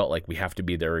always felt like we have to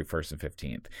be there every 1st and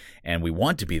 15th, and we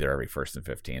want to be there every 1st and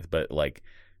 15th, but like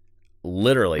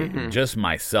literally just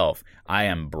myself, I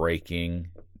am breaking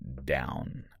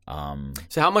down.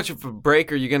 So how much of a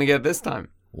break are you going to get this time?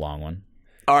 Long one.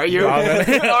 Are you?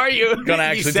 Are you?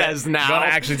 He says now. Gonna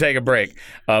actually take a break.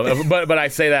 But I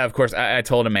say that, of course. I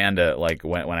told Amanda, like,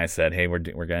 when I said, hey, we're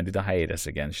gonna do the hiatus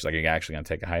again. She's like, are you actually gonna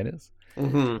take a hiatus?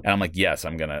 And I'm like, yes,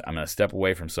 I'm gonna step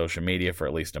away from social media for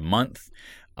at least a month.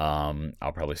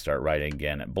 I'll probably start writing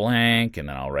again at blank, and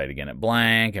then I'll write again at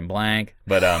blank and blank.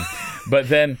 But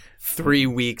then 3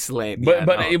 weeks late.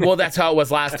 Well, that's how it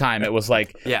was last time. It was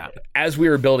like, as we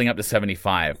were building up to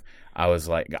 75. I was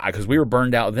like, because we were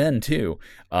burned out then too.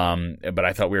 But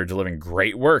I thought we were delivering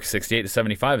great work. 68 to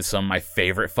 75 is some of my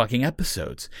favorite fucking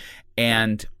episodes.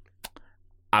 And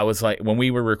I was like, when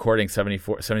we were recording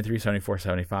 74, 73, 74,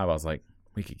 75, I was like,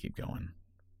 we could keep going.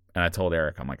 And I told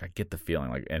Eric, I'm like, I get the feeling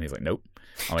like, and he's like, nope.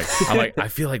 I'm like, I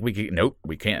feel like we could, nope,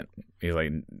 we can't. He's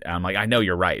like, I'm like, I know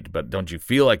you're right, but don't you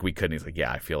feel like we could? And he's like,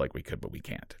 yeah, I feel like we could, but we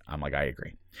can't. I'm like, I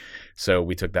agree. So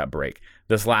we took that break.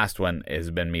 This last one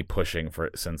has been me pushing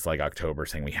since like October,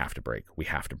 saying we have to break.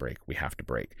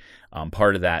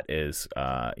 Part of that is,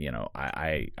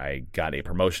 I got a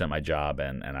promotion at my job,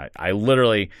 and I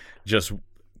literally just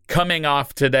coming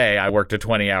off today, I worked a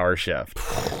 20-hour shift.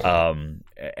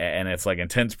 And it's like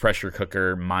intense pressure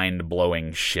cooker,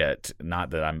 mind-blowing shit.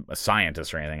 Not that I'm a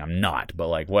scientist or anything. I'm not. But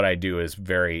like what I do is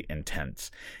very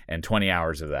intense. And 20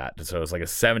 hours of that. So it's like a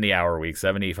 70-hour week,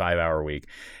 75-hour week.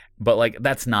 But like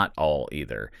that's not all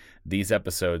either. These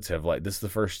episodes have like, this is the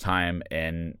first time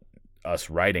in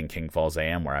us writing King Falls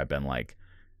AM where I've been like,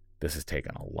 this has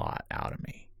taken a lot out of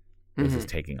me. This is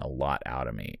taking a lot out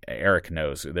of me. Eric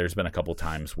knows. There's been a couple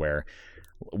times where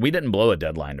we didn't blow a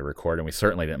deadline to record, and we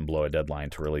certainly didn't blow a deadline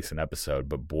to release an episode,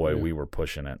 but boy, we were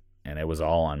pushing it, and it was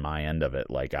all on my end of it.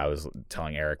 Like I was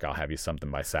telling Eric, I'll have you something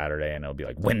by Saturday, and it'll be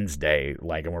like Wednesday,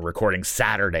 like, and we're recording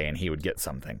Saturday, and he would get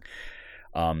something.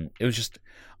 It was just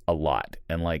a lot.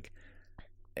 And like,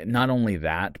 not only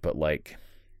that, but like,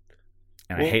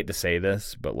 and I hate to say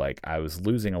this, but like I was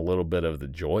losing a little bit of the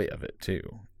joy of it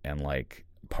too. And like,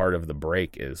 part of the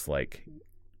break is like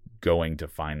going to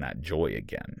find that joy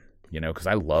again, because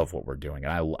I love what we're doing.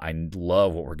 I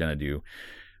love what we're going to do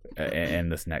in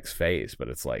this next phase. But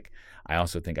it's like, I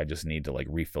also think I just need to like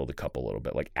refill the cup a little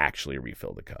bit, like actually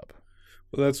refill the cup.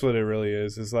 Well, that's what it really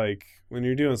is like when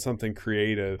you're doing something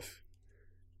creative,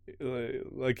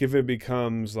 like if it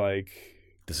becomes like,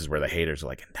 this is where the haters are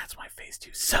like, and that's why Phase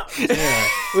 2 sucks. Yeah.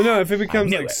 Well, no, if it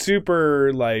becomes like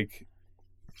super like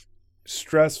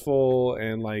stressful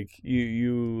and like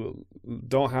you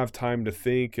don't have time to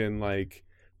think and like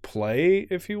play,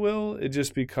 if you will, it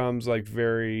just becomes like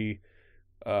very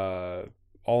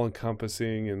all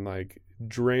encompassing and like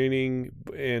draining,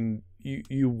 and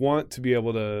you want to be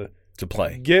able to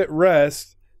play, get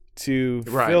rest to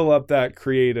fill up that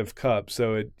creative cup.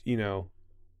 So it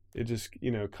it just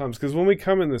comes, because when we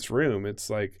come in this room, it's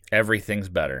like everything's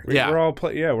better. We're all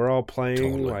we're all playing,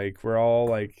 totally. Like we're all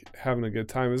like having a good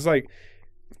time. It's like,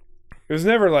 it was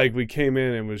never like we came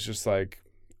in and was just like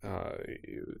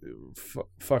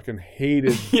fucking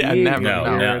hated. Never. No,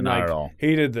 and, not like, at all.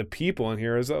 Hated the people in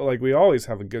here. It's like we always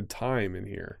have a good time in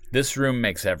here. This room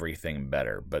makes everything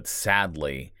better, but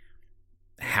sadly,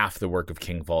 half the work of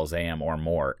King Falls AM or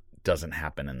more doesn't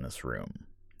happen in this room.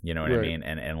 You know what I mean?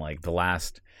 And like the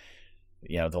last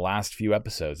few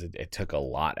episodes, it took a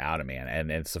lot out of me. And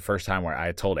it's the first time where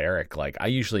I told Eric, like, I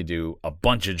usually do a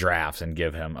bunch of drafts and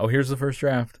give him, here's the first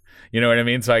draft. You know what I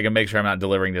mean? So I can make sure I'm not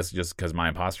delivering this just because my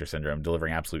imposter syndrome, I'm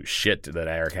delivering absolute shit that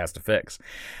Eric has to fix.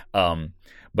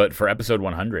 But for episode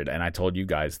 100, and I told you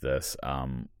guys this,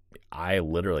 I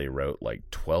literally wrote like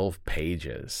 12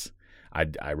 pages.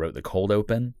 I wrote the cold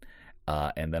open,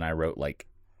 and then I wrote like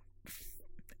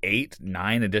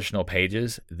 8-9 additional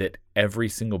pages that every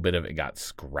single bit of it got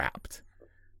scrapped.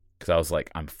 Because I was like,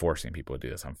 I'm forcing people to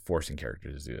do this. I'm forcing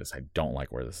characters to do this. I don't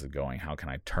like where this is going. How can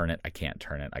I turn it? I can't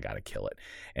turn it. I got to kill it.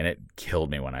 And it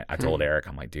killed me when I told Eric,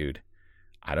 I'm like, dude,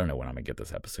 I don't know when I'm going to get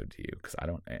this episode to you. Because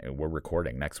we're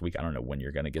recording next week. I don't know when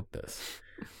you're going to get this.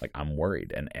 Like, I'm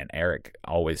worried. And Eric,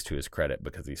 always to his credit,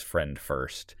 because he's friend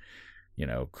first,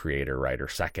 creator, writer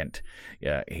second.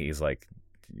 Yeah, he's like,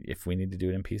 if we need to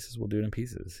do it in pieces, we'll do it in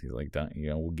pieces. He's like,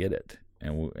 we'll get it.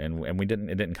 And we didn't.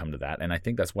 It didn't come to that, and I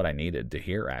think that's what I needed to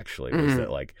hear. Actually, was that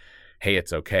like, hey,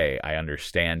 it's okay. I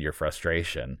understand your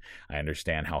frustration. I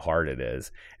understand how hard it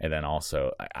is, and then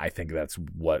also, I think that's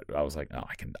what I was like. Oh,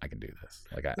 I can do this.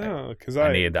 Like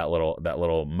I needed that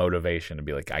little motivation to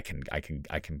be like, I can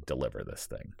deliver this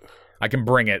thing. I can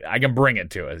bring it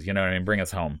to us. You know what I mean? Bring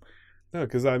us home. No,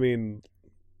 because I mean,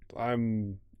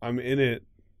 I'm in it.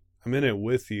 I'm in it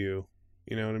with you.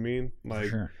 You know what I mean? Like.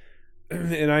 Sure.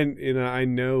 And I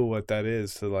know what that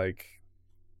is to like,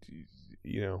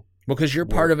 Well, because you're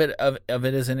part of it. Of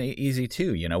it isn't easy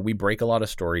too. We break a lot of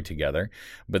story together,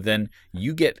 but then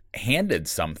you get handed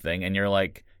something, and you're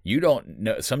like, you don't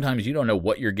know. Sometimes you don't know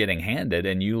what you're getting handed,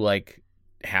 and you like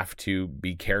have to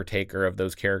be caretaker of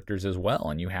those characters as well,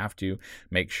 and you have to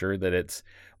make sure that it's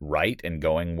right and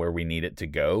going where we need it to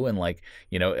go. And like,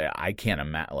 I can't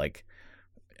imagine like.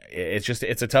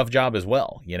 It's a tough job as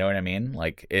well. You know what I mean?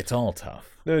 Like, it's all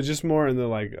tough. No, just more in the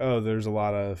like, there's a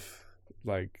lot of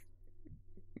like,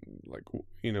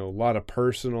 a lot of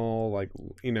personal, like,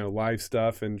 life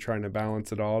stuff, and trying to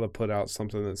balance it all to put out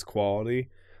something that's quality.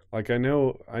 Like, I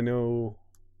know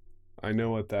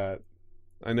what that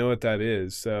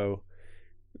is. So,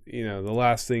 the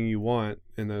last thing you want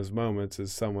in those moments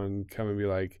is someone come and be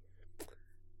like,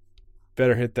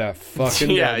 better hit that fucking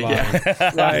deadline.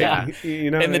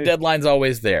 And the deadline's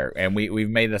always there, and we've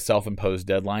made a self-imposed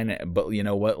deadline, but you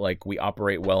know what, like, we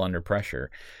operate well under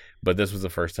pressure. But this was the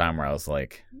first time where I was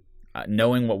like,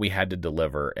 knowing what we had to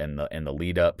deliver in the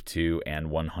lead up to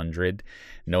and 100,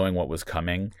 knowing what was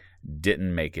coming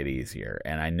didn't make it easier.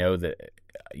 And I know that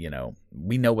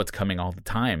we know what's coming all the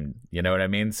time, you know what I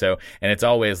mean? So, and it's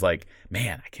always like,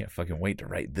 man, I can't fucking wait to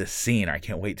write this scene, or I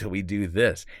can't wait till we do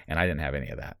this. And I didn't have any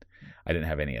of that.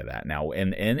 Now,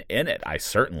 in it, I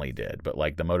certainly did, but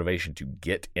like the motivation to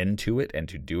get into it and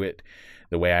to do it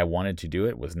the way I wanted to do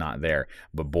it was not there.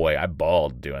 But boy, I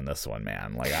bawled doing this one,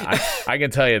 man. Like I can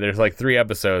tell you, there's like 3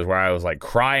 episodes where I was like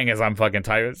crying as I'm fucking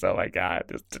typing. So like, God,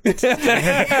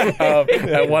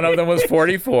 and one of them was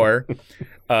 44.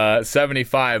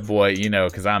 75, boy,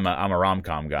 because I'm a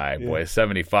rom-com guy. Yeah. Boy,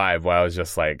 75, boy, I was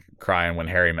just like crying when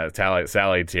Harry met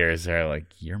Sally. Tears. They're like,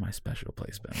 you're my special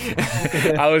place,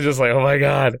 Ben. I was just like, oh my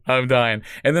God, I'm dying.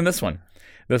 And then this one,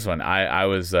 I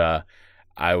was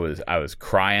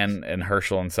crying in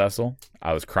Herschel and Cecil.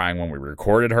 I was crying when we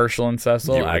recorded Herschel and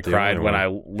Cecil. I cried when I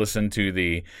listened to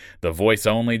the voice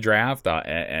only draft,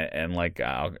 and like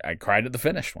I cried at the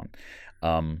finished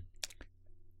one.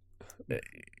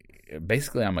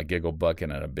 Basically, I'm a giggle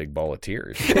bucket and a big ball of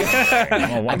tears.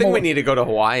 I think we need to go to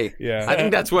Hawaii. Yeah, I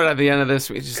think that's what at the end of this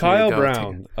we just Kyle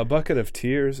Brown, a bucket of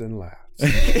tears and laughs.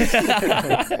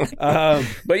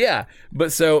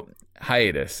 But so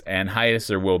hiatus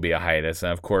there will be a hiatus,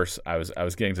 and of course I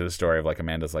was getting to the story of like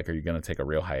Amanda's like, are you going to take a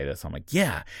real hiatus? I'm like,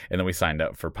 yeah, and then we signed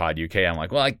up for Pod UK. I'm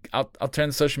like, well, I'll turn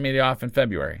the social media off in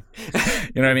February.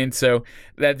 You know what I mean? So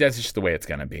that's just the way it's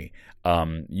going to be.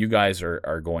 You guys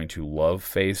are going to love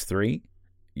Phase 3.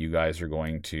 You guys are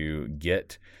going to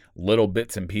get little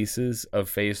bits and pieces of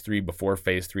Phase 3 before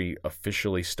Phase 3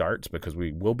 officially starts, because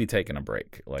we will be taking a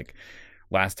break. Like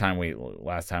last time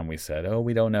we said, oh,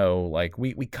 we don't know. Like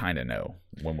we kind of know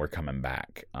when we're coming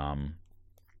back.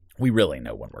 We really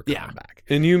know when we're coming back.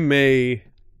 And you may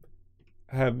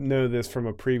know this from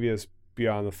a previous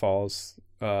Beyond the Falls.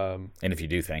 And if you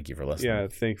do, thank you for listening. Yeah,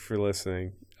 thank you for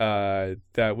listening.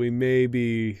 That we may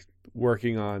be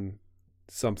working on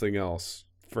something else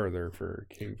further for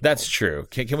King Falls. That's true.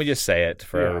 Can we just say it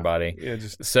for everybody? Yeah,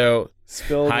 just so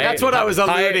spill. That's what I was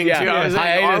alluding to. I was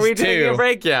like, are we taking a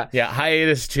break? Yeah,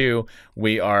 hiatus 2.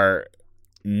 We are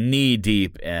knee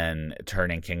deep in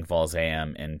turning King Falls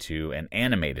AM into an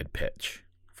animated pitch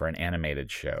for an animated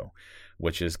show,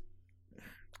 which is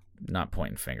not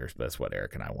pointing fingers, but that's what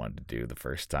Eric and I wanted to do the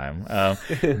first time.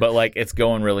 But like, it's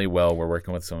going really well. We're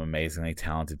working with some amazingly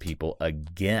talented people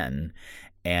again,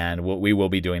 and we will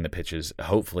be doing the pitches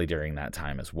hopefully during that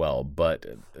time as well. But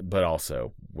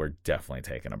also, we're definitely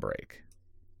taking a break.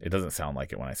 It doesn't sound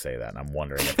like it when I say that, and I'm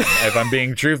wondering if I'm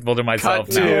being truthful to myself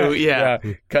now.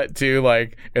 Cut to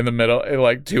like in the middle,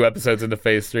 like 2 episodes into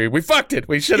Phase 3. We fucked it.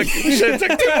 We should have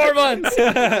took 2 more months.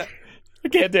 I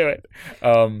can't do it.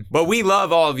 But we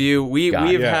love all of you. We've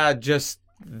had just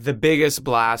the biggest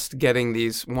blast getting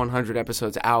these 100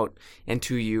 episodes out and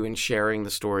to you and sharing the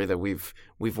story that we've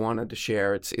wanted to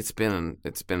share. It's been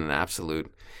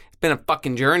a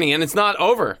fucking journey, and it's not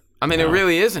over. I mean, it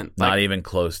really isn't. Not even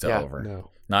close to over. No.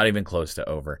 Not even close to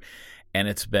over. And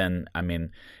it's been, I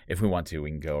mean, if we want to,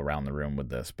 we can go around the room with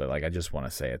this, but like, I just want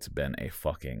to say it's been a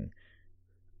fucking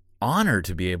honor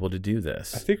to be able to do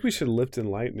this. I think we should Lipton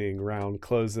Lightning round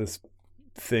close this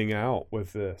thing out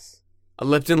with this. A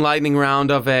Lipton Lightning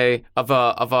round of a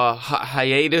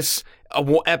hiatus /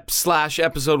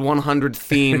 episode 100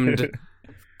 themed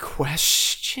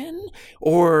question,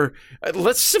 or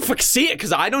let's see it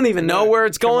because I don't even know where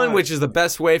it's going, which is the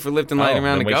best way for Lipton Lightning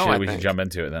round to go. We should jump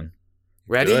into it then.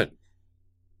 Ready? Good.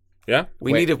 Yeah.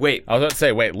 We need to wait. I was about to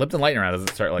say, wait, Lipton Lightning round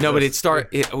doesn't start like no, this. but it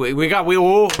start.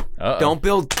 Don't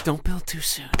build too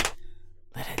soon.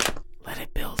 Let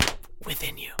it build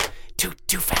within you.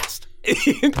 Too fast.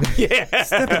 Yeah.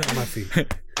 Stepping on my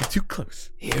feet. Too close.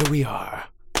 Here we are,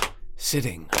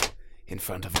 sitting in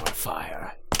front of our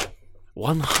fire.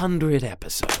 100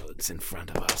 episodes in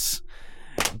front of us,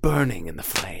 burning in the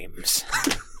flames.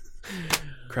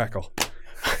 Crackle.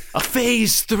 A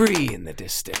phase 3 in the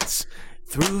distance,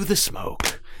 through the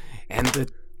smoke and the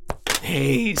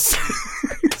haze.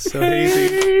 So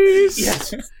hazy.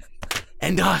 Yes.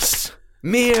 And us,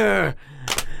 mere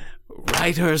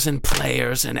writers and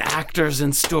players and actors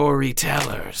and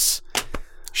storytellers.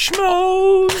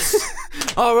 Schmoes!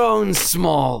 Our own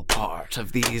small part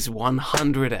of these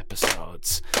 100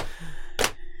 episodes.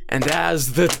 And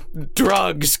as the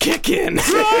drugs kick in,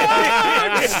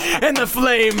 and the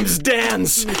flames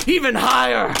dance even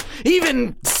higher,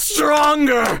 even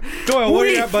stronger, Doyle,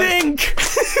 we think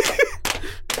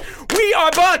we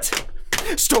are but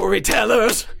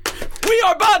storytellers. We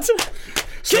are but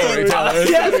storytellers.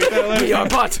 Yes, we are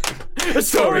but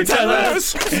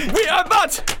storytellers. We are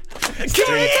but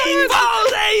King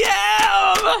Balls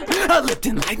AM! A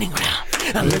Lipton Lightning round.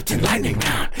 A Lipton Lightning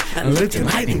round. A Lipton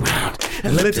Lightning round. A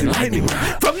Lipton Lightning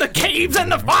round. From the caves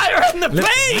and the fire and the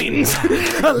plains.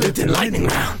 A Lipton Lightning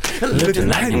round. A Lipton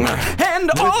Lightning round. And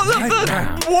all of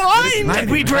the wine that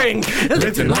we drink. A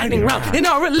Lipton Lightning round. In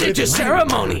our religious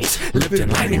ceremonies. Lipton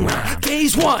Lightning round.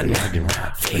 Phase 1.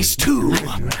 Phase 2.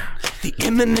 The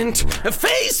imminent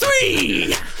phase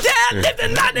 3. Yeah,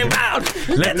 Lipton Lightning round.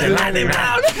 Lipton Lightning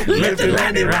round. Lipton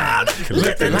Lightning round.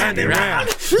 Lipton Lightning round.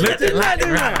 Lipton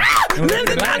Lightning round.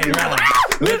 Lipton Lightning round.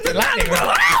 Lipton Lightning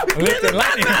round. Lipton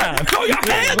Lightning round. Throw your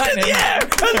hands in the air.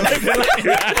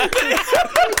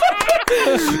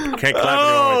 Can't clap.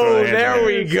 Oh, there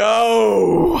we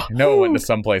go. No, it went to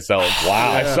someplace else.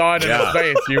 Wow. I saw it in his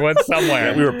face. You went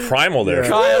somewhere. We were primal there.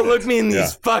 Kyle, look me in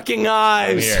these fucking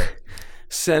eyes. Here.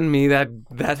 Send me that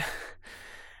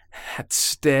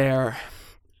stare.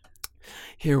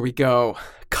 Here we go.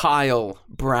 Kyle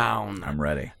Brown. I'm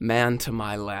ready. Man to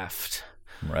my left.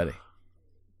 I'm ready.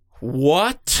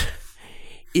 What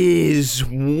is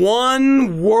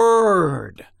one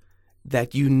word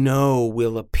that you know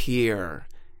will appear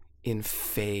in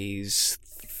phase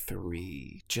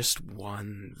 3? Just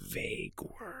one vague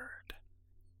word.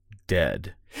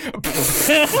 Dead.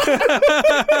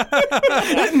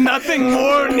 Nothing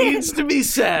more needs to be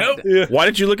said. Nope. Yeah. Why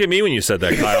did you look at me when you said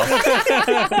that, Kyle?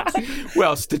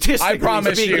 Well,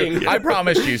 statistically speaking, I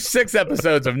promised you 6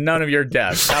 episodes of none of your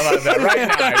deaths. How about that? Right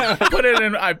now,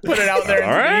 I put it out there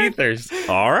into the ethers.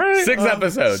 All right. 6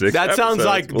 episodes. that sounds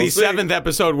like the 7th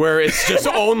episode where it's just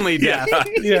only death.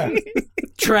 Yeah.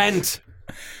 Trent,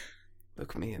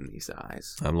 look me in these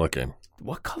eyes. I'm looking.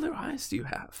 What color eyes do you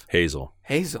have? Hazel.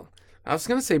 Hazel. I was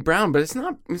gonna say brown, but it's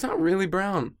not. It's not really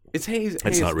brown. It's hazel.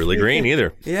 It's not really green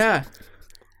either. Yeah.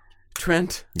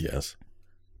 Trent, Yes.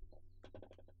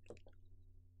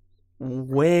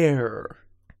 where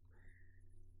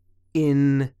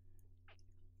in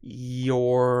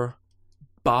your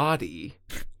body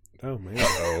Oh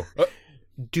man.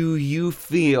 do you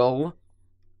feel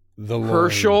The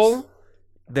Herschel, lines.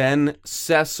 then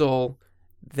Cecil,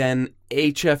 then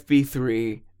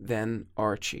HFB3, then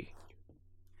Archie?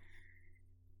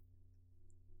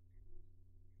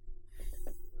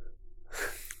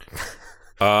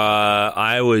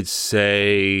 I would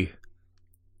say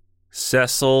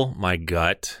Cecil, my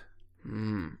gut.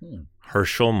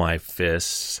 Herschel, my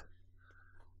fists.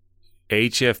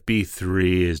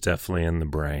 HFB3 is definitely in the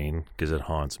brain because it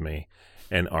haunts me.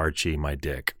 And Archie, my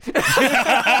dick.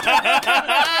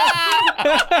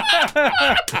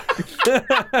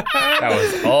 That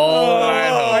was all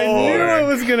I knew it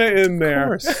was going to end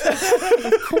there.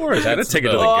 Of course. That's take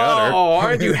it to the gutter. Oh,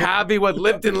 aren't you happy what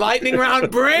Lipton Lightning Round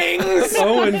brings?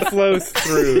 Owen flows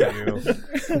through you.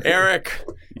 Eric,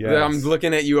 Yes. I'm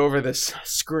looking at you over this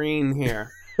screen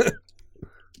here.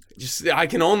 I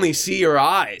can only see your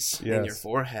eyes and your Yes.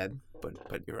 forehead,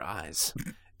 but your eyes.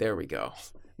 There we go.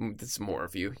 It's more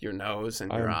of you, your nose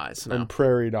and your eyes. I'm Now,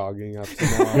 prairie dogging up to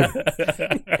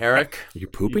now. Eric, You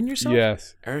pooping yourself?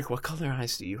 Yes. Eric, what color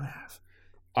eyes do you have?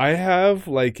 I have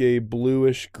like a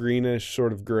bluish, greenish,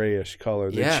 sort of grayish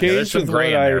color. They Yeah, change There's some with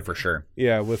gray in what there for sure.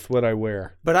 Yeah, with what I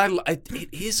wear. But it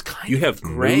is kind You of have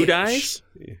grayish. mood eyes?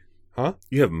 Huh?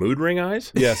 You have mood ring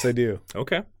eyes? Yes, I do.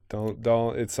 Okay.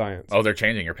 Don't. It's science. Oh, they're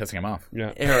changing. You're pissing him off.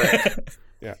 Yeah. Eric.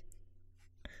 Yeah.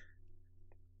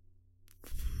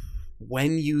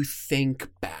 When you think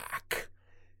back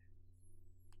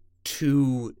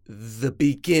to the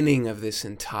beginning of this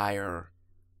entire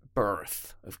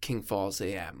birth of King Falls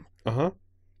AM, Uh-huh.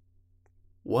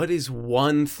 what is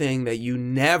one thing that you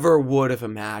never would have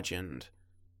imagined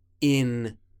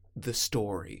in the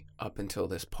story up until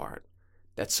this part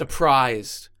that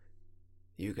surprised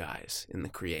you guys in the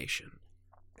creation?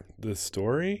 The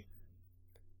story?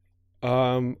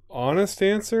 Honest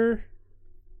answer?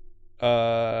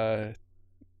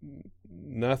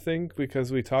 Nothing,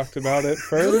 because we talked about it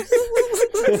first.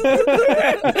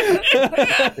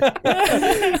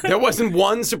 There wasn't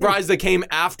one surprise that came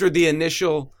after the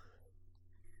initial.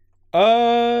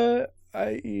 I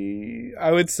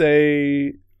would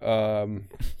say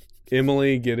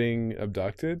Emily getting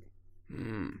abducted.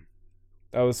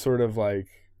 That was sort of like,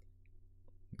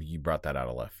 You brought that out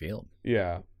of left field.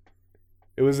 yeah.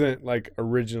 It wasn't like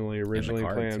originally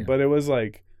cards, planned, yeah. but it was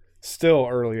like still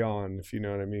early on, if you know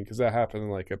what I mean, because that happened in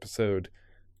like episode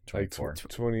 24. like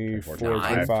 24,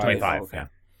 25. 25. Okay.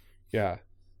 Yeah.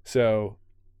 So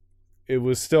it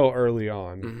was still early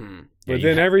on. Mm-hmm. Yeah, But you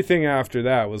then ha- everything after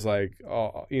that was like,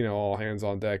 all hands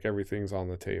on deck. Everything's on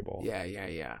the table.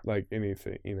 Yeah. Like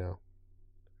anything, It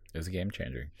was a game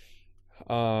changer.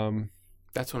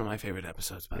 That's one of my favorite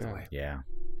episodes, by the way. Yeah.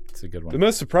 It's a good The one.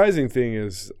 most surprising thing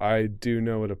is I do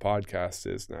know what a podcast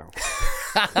is now.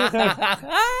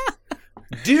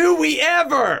 Do we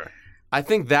ever? I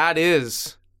think that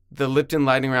is the Lipton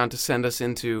Lightning Round to send us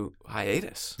into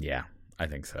hiatus. Yeah, I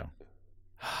think so.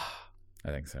 I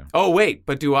think so. Oh, wait,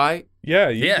 but do I? Yeah,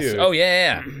 you Yes. do. Oh,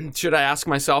 yeah. Should I ask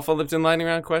myself a Lipton Lightning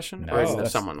Round question? No, Or is it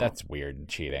that's, someone that's weird and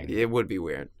cheating. It would be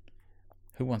weird.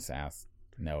 Who wants to ask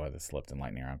Noah the slipped and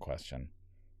lightning round question?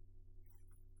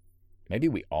 Maybe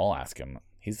we all ask him.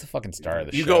 He's the fucking star of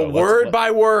the You show. go word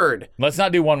by word. Let's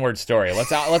not do one word story.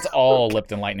 Let's all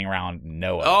Lipton lightning round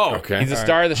Noah. Oh, Okay. He's the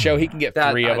star of the show. He can get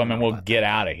That- 3 I of them, don't and know we'll about get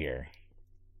out of here.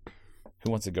 Who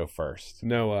wants to go first?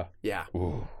 Noah. yeah.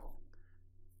 Ooh.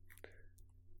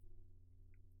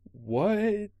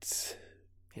 What?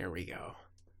 Here we go.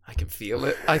 I can feel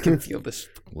it. I can feel this.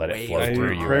 Let it wave flow I through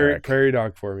need you, prairie, Eric. prairie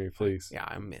dog for me, please. Yeah,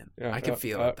 I'm in. Yeah, I can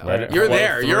feel it, though. let it You're flow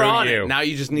there. You're through on you. it. Now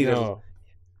you just need to. No.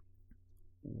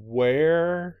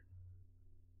 Where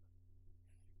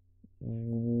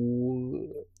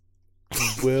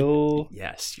will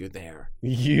Yes, you're there.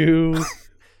 you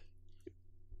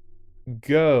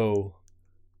go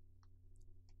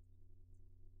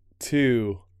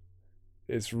to?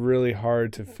 It's really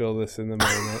hard to fill this in the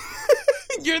moment.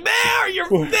 You're there. You're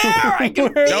there. I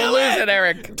can feel Don't lose it,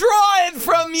 Eric. Draw it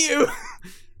from you.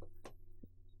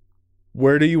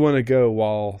 Where do you want to go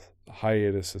while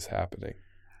hiatus is happening?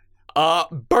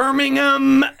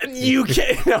 Birmingham,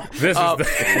 UK. No. This is the-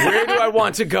 Where do I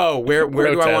want to go? Where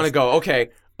do I want to go? Okay.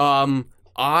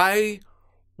 I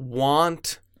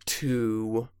want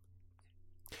to.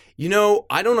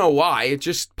 I don't know why. It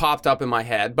just popped up in my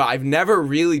head, but I've never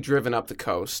really driven up the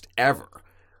coast ever.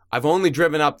 I've only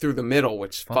driven up through the middle,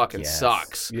 which fucking yes.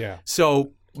 sucks. Yeah.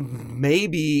 So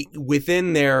maybe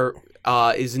within there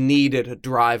is needed to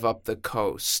drive up the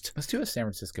coast. Let's do a San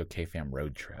Francisco K-Fam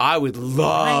road trip. I would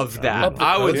love Right. that. Up the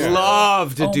I would coast.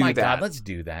 love to oh do my that. God, let's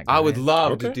do that. I would guys.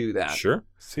 love to Okay. do that. Sure.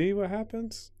 See what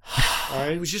happens?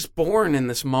 I was just born in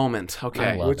this moment.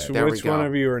 Okay. I love Which it. There we which go. one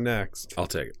of you are next? I'll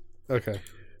take it. Okay.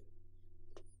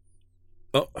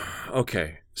 Oh,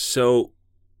 okay. So,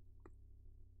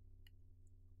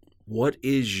 what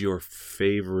is your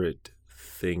favorite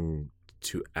thing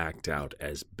to act out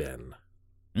as Ben?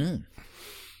 Mm.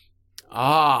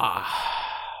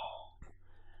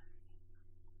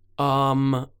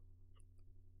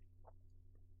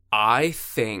 I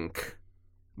think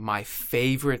my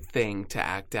favorite thing to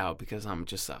act out, because I'm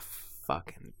just a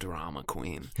fucking drama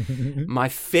queen. My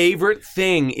favorite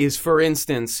thing is, for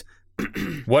instance,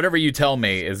 Whatever you tell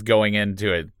me is going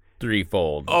into it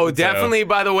threefold. Oh, So- definitely,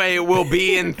 by the way, it will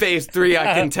be in phase 3,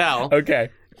 I can tell. Okay.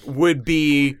 Would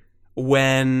be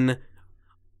when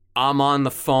I'm on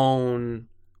the phone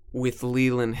with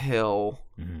Leland Hill.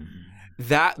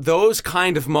 Those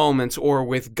kind of moments, or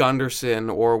with Gunderson,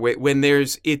 or when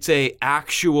it's a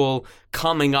actual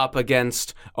coming up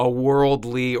against a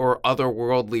worldly or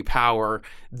otherworldly power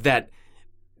that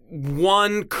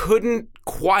one couldn't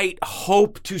quite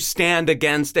hope to stand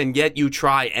against, and yet you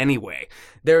try anyway.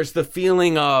 There's the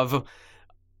feeling of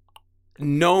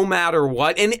no matter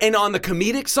what, and on the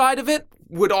comedic side of it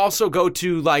would also go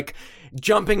to like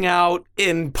jumping out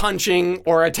and punching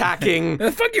or attacking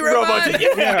Fuck you, robot! Fuck you,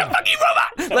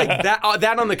 robot! Like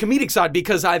that on the comedic side,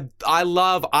 because I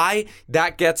love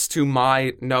that gets to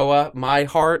my Noah, my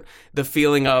heart, the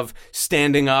feeling of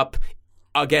standing up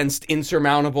against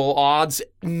insurmountable odds,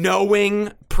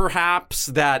 knowing perhaps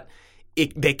that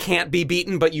they can't be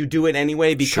beaten, but you do it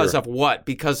anyway because of what?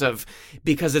 Because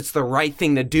it's the right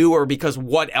thing to do, or because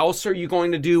what else are you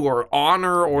going to do, or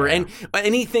honor, or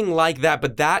anything like that.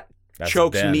 But that's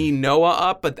chokes Ben. me, Noah,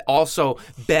 up. But also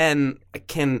Ben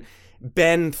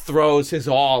throws his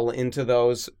all into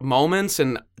those moments,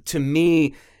 and to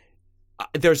me,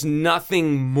 there's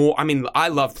nothing more. I mean, I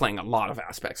love playing a lot of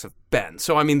aspects of Ben.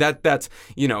 So, I mean, that's,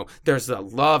 there's the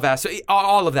love aspect,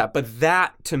 all of that. But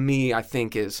that, to me, I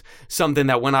think is something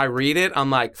that when I read it,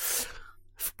 I'm like,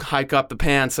 hike up the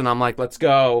pants, and I'm like, let's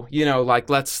go.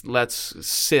 Let's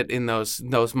sit in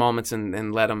those moments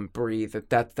and let them breathe.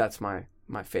 That's my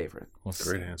favorite. Well,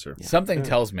 Great answer. Something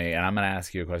tells me, and I'm going to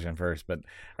ask you a question first, but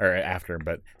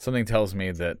something tells me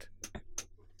that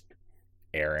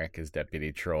Eric is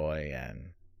Deputy Troy, and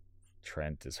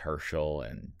Trent is Herschel,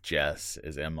 and Jess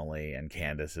is Emily, and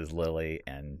Candace is Lily,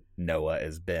 and Noah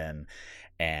is Ben,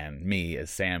 and me as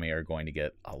Sammy are going to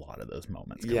get a lot of those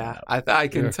moments. Yeah, up. I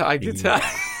can tell. I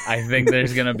think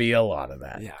there's going to be a lot of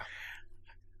that. Yeah.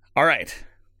 All right.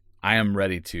 I am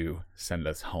ready to send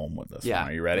us home with this one.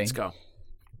 Are you ready? Let's go.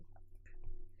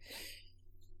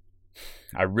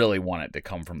 I really want it to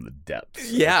come from the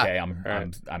depths. Yeah. Okay,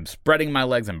 I'm spreading my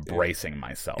legs and bracing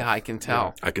myself. Yeah, I can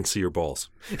tell. I can see your balls.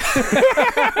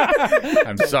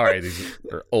 I'm sorry, these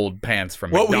are old pants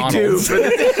from What McDonald's. we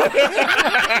do.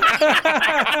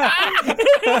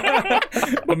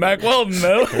 But Mac Weldon,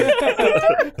 though.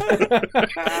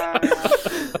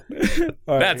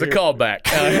 That's a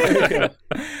callback.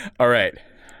 All right.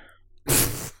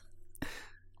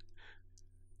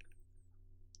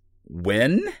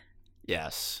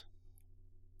 Yes.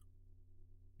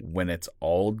 When it's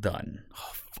all done,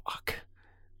 Oh, fuck.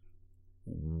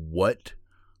 what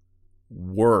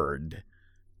word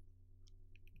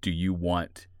do you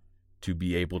want to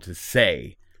be able to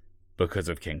say because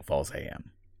of King Falls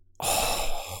AM?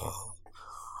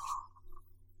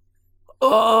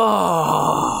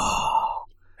 Oh.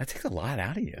 That takes a lot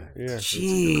out of you. Yeah.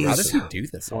 Jeez. How does he do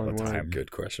this all the One word. time?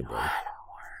 Good question, buddy.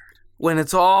 When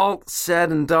it's all said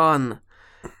and done,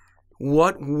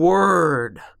 what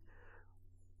word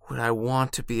would I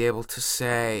want to be able to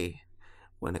say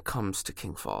when it comes to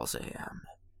King Falls AM?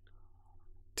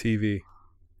 TV.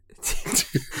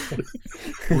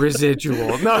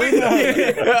 Residual. No.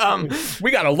 We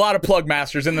got a lot of plug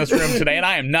masters in this room today, and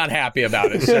I am not happy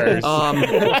about it, sir.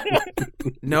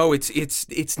 No,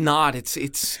 it's not.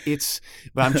 It's.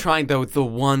 But I'm trying the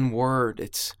one word.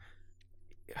 It's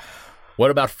What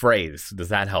about phrase? Does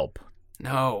that help?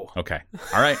 no. Okay.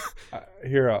 All right.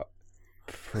 Here,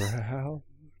 proud.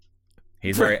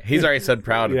 He's already said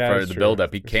proud Yeah, for that's the true.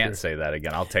 build-up. He That's can't true. say that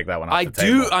again. I'll take that one off I the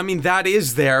table. do. I mean, that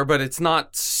is there, but it's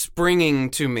not springing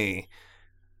to me.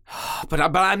 But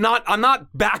I'm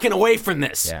not backing away from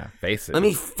this. Yeah, face it. Let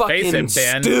me Face fucking it,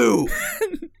 Ben. stew.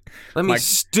 Let me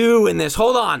stew in this.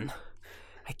 Hold on.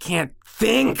 I can't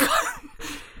think.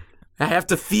 I have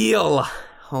to feel.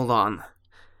 Hold on.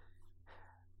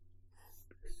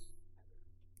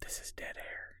 This is dead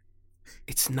air.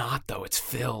 It's not, though. It's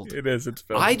filled. It is. It's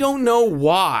filled. I don't know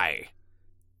why,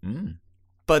 Mm.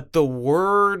 but the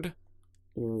word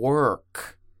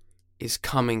work is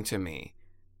coming to me.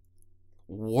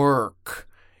 Work.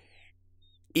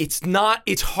 It's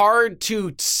hard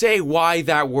to say why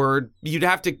that word. You'd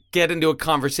have to get into a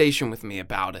conversation with me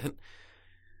about it.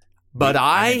 But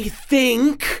I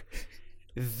think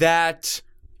that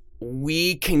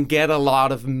we can get a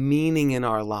lot of meaning in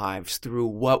our lives through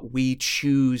what we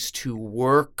choose to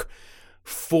work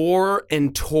for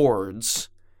and towards.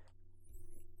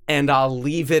 And I'll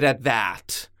leave it at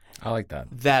that. I like that.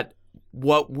 That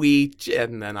what we,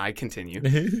 and then I continue,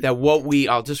 that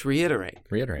I'll just reiterate.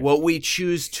 Reiterate. What we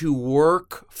choose to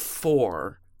work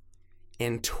for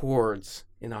and towards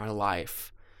in our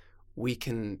life, we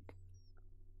can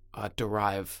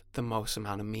derive the most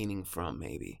amount of meaning from,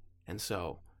 maybe. And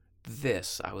so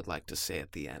this, I would like to say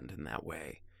at the end in that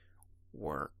way,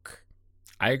 work.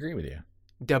 I agree with you.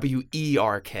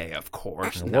 WERK, of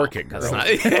course. Work it, girl. Not...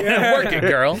 Work it,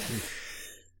 girl.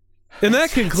 And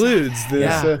that concludes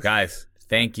this. Yeah. Guys,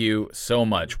 thank you so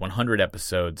much. 100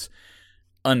 episodes.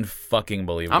 Unfucking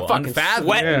believable. I'm fucking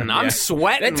Unfathomable. sweating. Yeah. I'm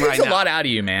sweating That takes right a now. lot out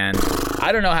of you, man.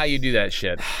 I don't know how you do that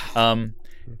shit.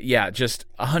 Yeah, just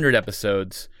 100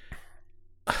 episodes.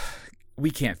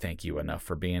 We can't thank you enough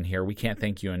for being here. We can't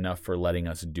thank you enough for letting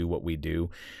us do what we do.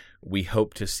 We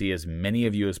hope to see as many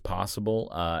of you as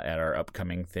possible at our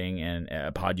upcoming thing in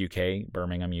Pod UK,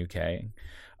 Birmingham,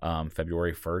 UK,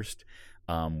 February 1st.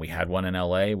 We had one in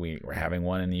LA. We're having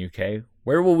one in the UK.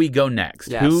 Where will we go next?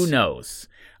 Yes. Who knows?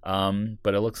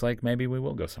 But it looks like maybe we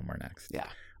will go somewhere next. Yeah.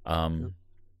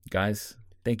 Guys,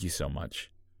 thank you so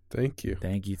much. Thank you.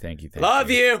 Thank you.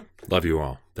 Love you. Love you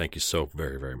all. Thank you so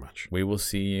very, very much. We will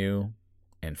see you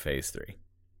in phase 3.